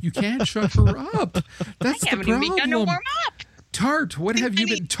up. You can't shut her up. That's the haven't problem. even begun to warm up. Tart, what have you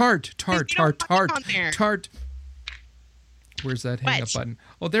been? Tart. Where's that hang up button?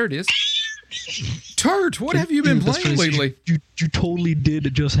 Oh, there it is. Tart, what have you been playing lately? You totally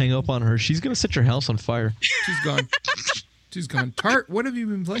did just hang up on her. She's gonna set your house on fire. She's gone. Tart, what have you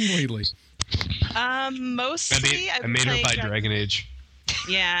been playing lately? Mostly I made her buy Dragon Age.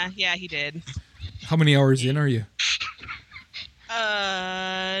 Yeah, he did. How many hours in are you?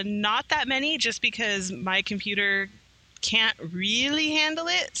 Not that many, just because my computer can't really handle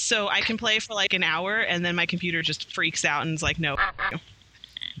it. So I can play for like an hour, and then my computer just freaks out and is like, no.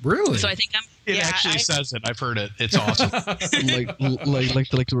 Really? So I think It actually says it. I've heard it. It's awesome. like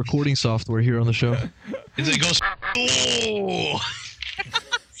the recording software here on the show. It goes. Oh.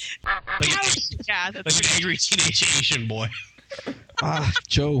 Yeah, that's like an angry teenage Asian boy.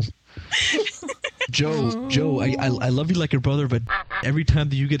 Joe, I love you like a brother, but every time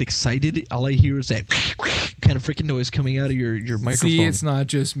that you get excited, all I hear is that kind of freaking noise coming out of your microphone. See, it's not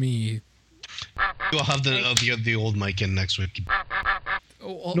just me. We'll have the old mic in next week.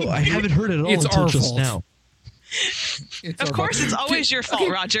 No, I haven't heard it at all until just now. Of course, it's always your fault,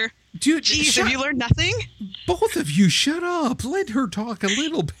 Roger. Dude, jeez, have you learned nothing? Both of you, shut up. Let her talk a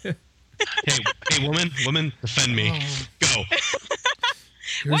little bit. Hey, woman, defend me. Go.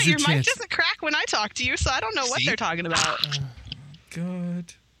 What? Your mic doesn't crack when I talk to you, so I don't know what they're talking about.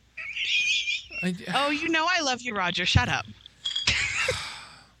 God. Oh, you know I love you, Roger. Shut up.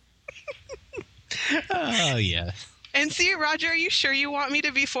 Oh, yeah. And see, Roger, are you sure you want me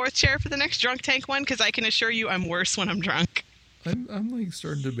to be fourth chair for the next drunk tank one? Because I can assure you I'm worse when I'm drunk. I'm like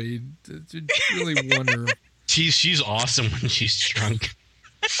starting to really wonder. She's awesome when she's drunk.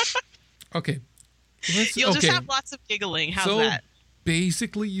 Okay. You'll just have lots of giggling. How's that?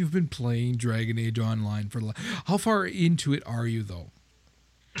 Basically, you've been playing Dragon Age Online for... How far into it are you, though?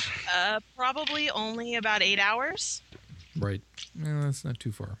 Probably only about 8 hours. Right. No, that's not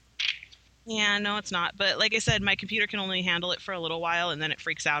too far. Yeah, no, it's not. But like I said, my computer can only handle it for a little while, and then it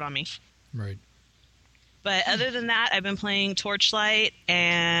freaks out on me. Right. But other than that, I've been playing Torchlight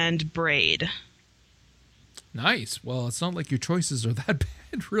and Braid. Nice. Well, it's not like your choices are that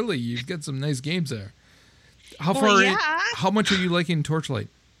bad, really. You've got some nice games there. How much are you liking Torchlight?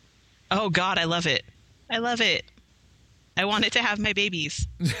 Oh, God, I love it. I love it. I want it to have my babies.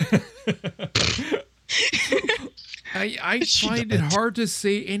 I find it hard to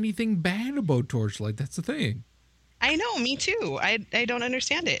say anything bad about Torchlight. That's the thing. I know, me too. I don't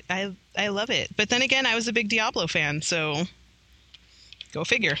understand it. I love it. But then again, I was a big Diablo fan, so go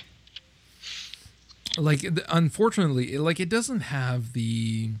figure. Like, unfortunately, it doesn't have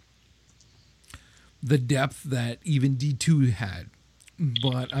the depth that even D2 had.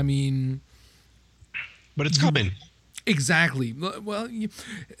 But, I mean... But it's coming. Exactly. Well,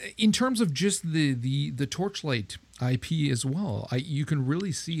 in terms of just the Torchlight IP as well, you can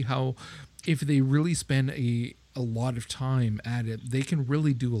really see how if they really spend a lot of time at it, they can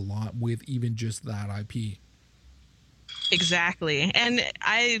really do a lot with even just that IP. Exactly. And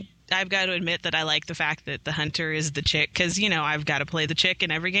I've got to admit that I like the fact that the hunter is the chick, because, I've got to play the chick in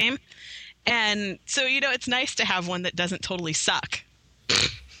every game. And so, it's nice to have one that doesn't totally suck.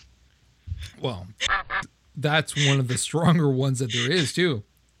 Well, that's one of the stronger ones that there is, too.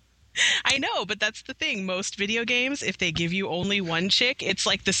 I know, but that's the thing. Most video games, if they give you only one chick, it's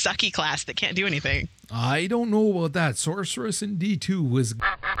like the sucky class that can't do anything. I don't know about that. Sorceress in D2 was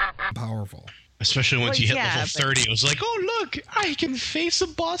powerful. Especially once you hit level 30, it was like, oh, look, I can face a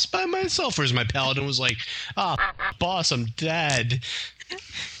boss by myself. Whereas my paladin was like, boss, I'm dead.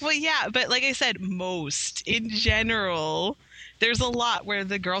 Well, yeah, but like I said, most, in general, there's a lot where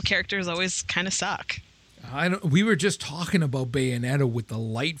the girl characters always kind of suck. We were just talking about Bayonetta with the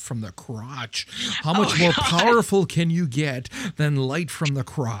light from the crotch. How much more powerful can you get than light from the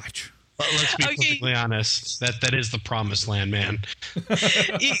crotch? But let's be perfectly honest. That is the promised land, man.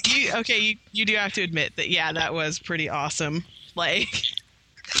 You do have to admit that, yeah, that was pretty awesome. Like,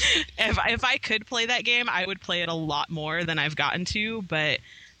 if I could play that game, I would play it a lot more than I've gotten to. But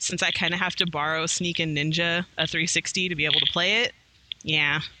since I kind of have to borrow Sneak and Ninja a 360 to be able to play it,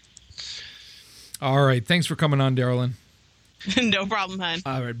 yeah. All right. Thanks for coming on, Darylyn. No problem, hon.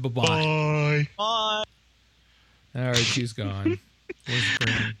 All right. Bye-bye. Bye. Bye. All right. She's gone.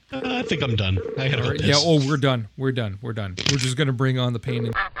 I think I'm done. I gotta right. Yeah. Oh, we're done. We're just going to bring on the pain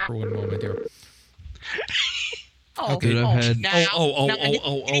in for one moment here. Okay. Now.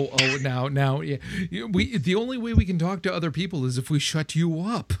 Yeah. The only way we can talk to other people is if we shut you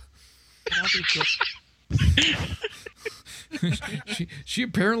up. She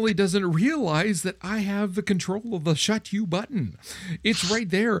apparently doesn't realize that I have the control of the shut you button. It's right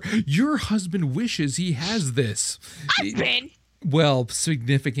there. Your husband wishes he has this. Well,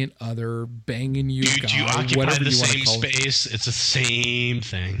 significant other, banging you, guy, you occupy whatever the you same space. It's the same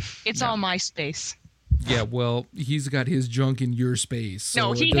thing. It's all my space. Yeah, well, he's got his junk in your space. So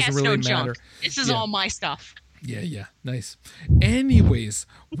no, he it doesn't has really no matter. junk. This is all my stuff. Yeah, nice. Anyways,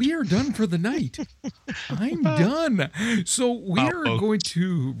 we are done for the night. I'm done. So we are going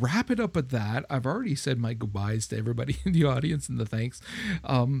to wrap it up at that. I've already said my goodbyes to everybody in the audience and the thanks.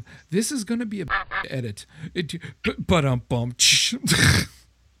 This is going to be a edit.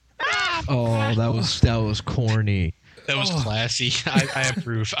 Oh, that was corny. That was classy. I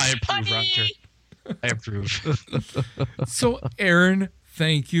approve. I approve, Roger. I approve. So, Aaron,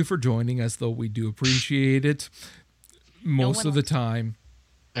 thank you for joining us, though we do appreciate it most of the time.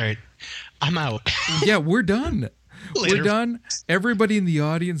 All right. I'm out. Yeah, we're done. Later. We're done. Everybody in the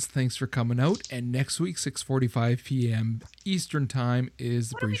audience, thanks for coming out. And next week, 6:45 p.m. Eastern Time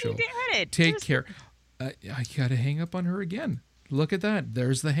is the pre-show. Take care. I got to hang up on her again. Look at that.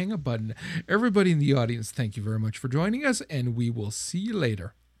 There's the hang up button. Everybody in the audience, thank you very much for joining us, and we will see you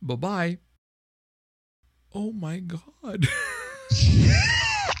later. Bye-bye. Oh, my God.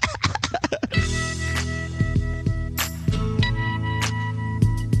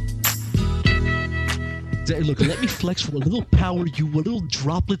 Look, let me flex for a little power what little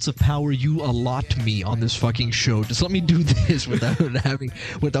droplets of power you allot me on this fucking show. Just let me do this without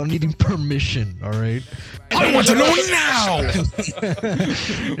needing permission, all right? I want to know now!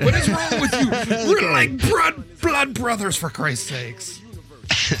 What is wrong with you? We're like blood brothers, for Christ's sakes.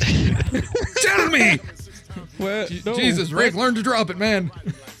 Tell me! Well, Jesus, Rick, learn to drop it, man.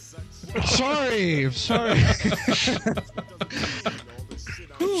 Sorry.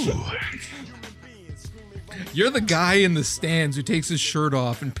 You're the guy in the stands who takes his shirt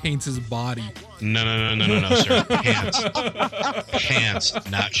off and paints his body. No, sir. Pants,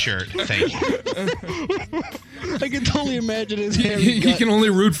 not shirt. Thank you. I can totally imagine his hair. He can only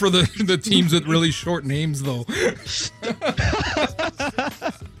root for the teams with really short names, though.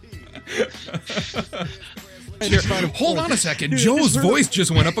 Hold on a second. Joe's voice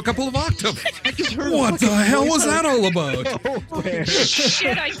just went up a couple of octaves. What the hell was that all about?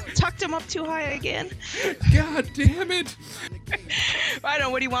 Shit, I tucked him up too high again. God damn it. I don't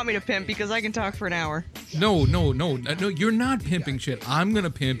know, what do you want me to pimp? Because I can talk for an hour. No, you're not pimping shit. I'm going to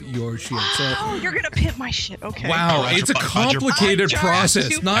pimp your shit. So. Oh, you're going to pimp my shit. Okay. Wow, it's a complicated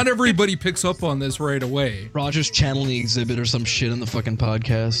process. Not everybody picks up on this right away. Roger's channeling exhibit or some shit on the fucking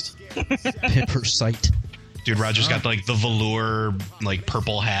podcast. Pimp her site. Dude, Roger's got like the velour, like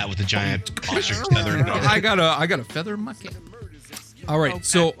purple hat with a giant ostrich feather. I got a feather in my cap. All right. Okay.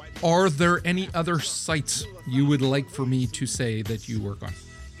 So, are there any other sites you would like for me to say that you work on?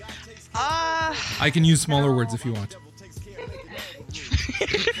 I can use smaller words if you want.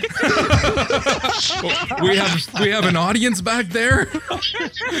 we have an audience back there.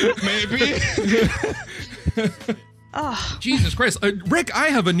 Maybe. Oh. Jesus Christ. Rick, I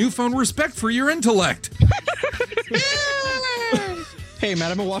have a newfound respect for your intellect. Hey,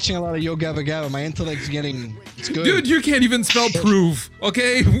 man, I've been watching a lot of Yo Gabba Gabba. My intellect's getting... It's good. Dude, you can't even spell prove,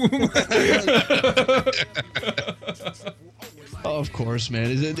 okay? Of course,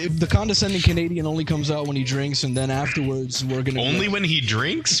 man. The condescending Canadian only comes out when he drinks, and then afterwards we're gonna... Only when he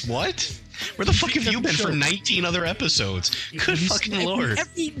drinks? What? Where the fuck have you been for 19 other episodes? Good fucking lord.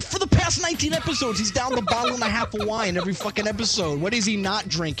 For the past 19 episodes, he's down the bottle and a half of wine every fucking episode. What is he not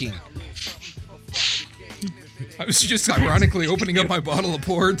drinking? I was just ironically opening up my bottle of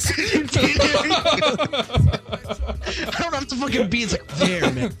ports. I don't have to fucking be. It's like,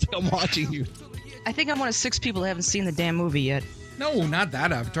 there, man. I'm watching you. I think I'm one of 6 people that haven't seen the damn movie yet. No, not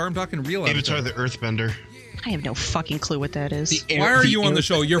that Avatar. I'm talking real Avatar. Avatar the Earthbender. I have no fucking clue what that is. Why are you on the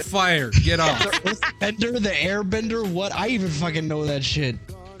show? You're fired. Get off. The Earthbender, the Airbender, what? I even fucking know that shit.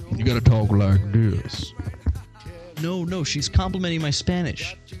 You gotta talk like this. No, she's complimenting my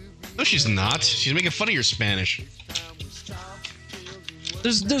Spanish. No, she's not. She's making fun of your Spanish.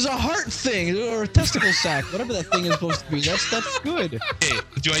 There's a heart thing or a testicle sack, whatever that thing is supposed to be. That's good. Hey,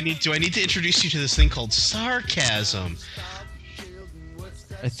 do I need to introduce you to this thing called sarcasm?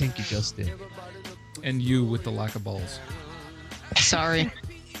 I think you just did. And you with the lack of balls. Sorry.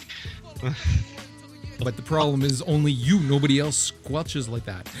 But the problem is only you, nobody else squelches like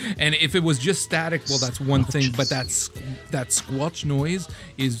that. And if it was just static, well, that's one thing. But that squelch noise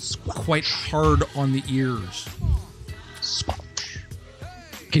is quite hard on the ears.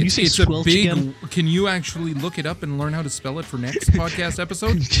 Can you say squelch again? Can you actually look it up and learn how to spell it for next podcast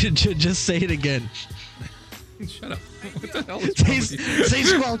episode? Just say it again. Shut up. What the hell is wrong with you? Say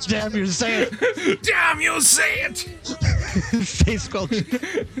squelch, damn you, say it. Damn you, say it. Say squelch.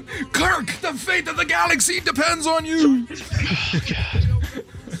 Kirk, the fate of the galaxy depends on you. Oh, God.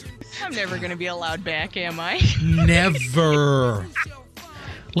 I'm never going to be allowed back, am I? Never.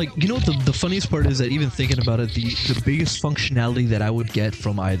 Like, you know what the funniest part is that even thinking about it, the biggest functionality that I would get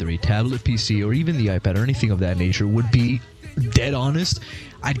from either a tablet PC or even the iPad or anything of that nature would be, dead honest,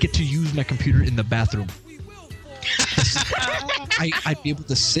 I'd get to use my computer in the bathroom. I'd be able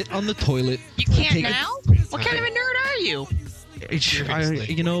to sit on the toilet. You can't now? What kind of a nerd are you?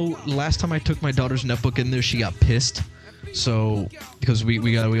 Last time I took my daughter's netbook in there, she got pissed. So, because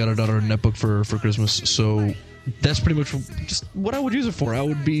we got our daughter a netbook for Christmas, so that's pretty much just what I would use it for. I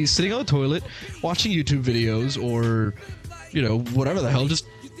would be sitting on the toilet, watching YouTube videos, or, whatever the hell, just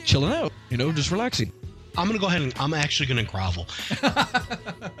chilling out, just relaxing. I'm going to go ahead and I'm actually going to grovel.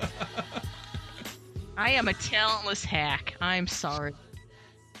 I am a talentless hack. I'm sorry.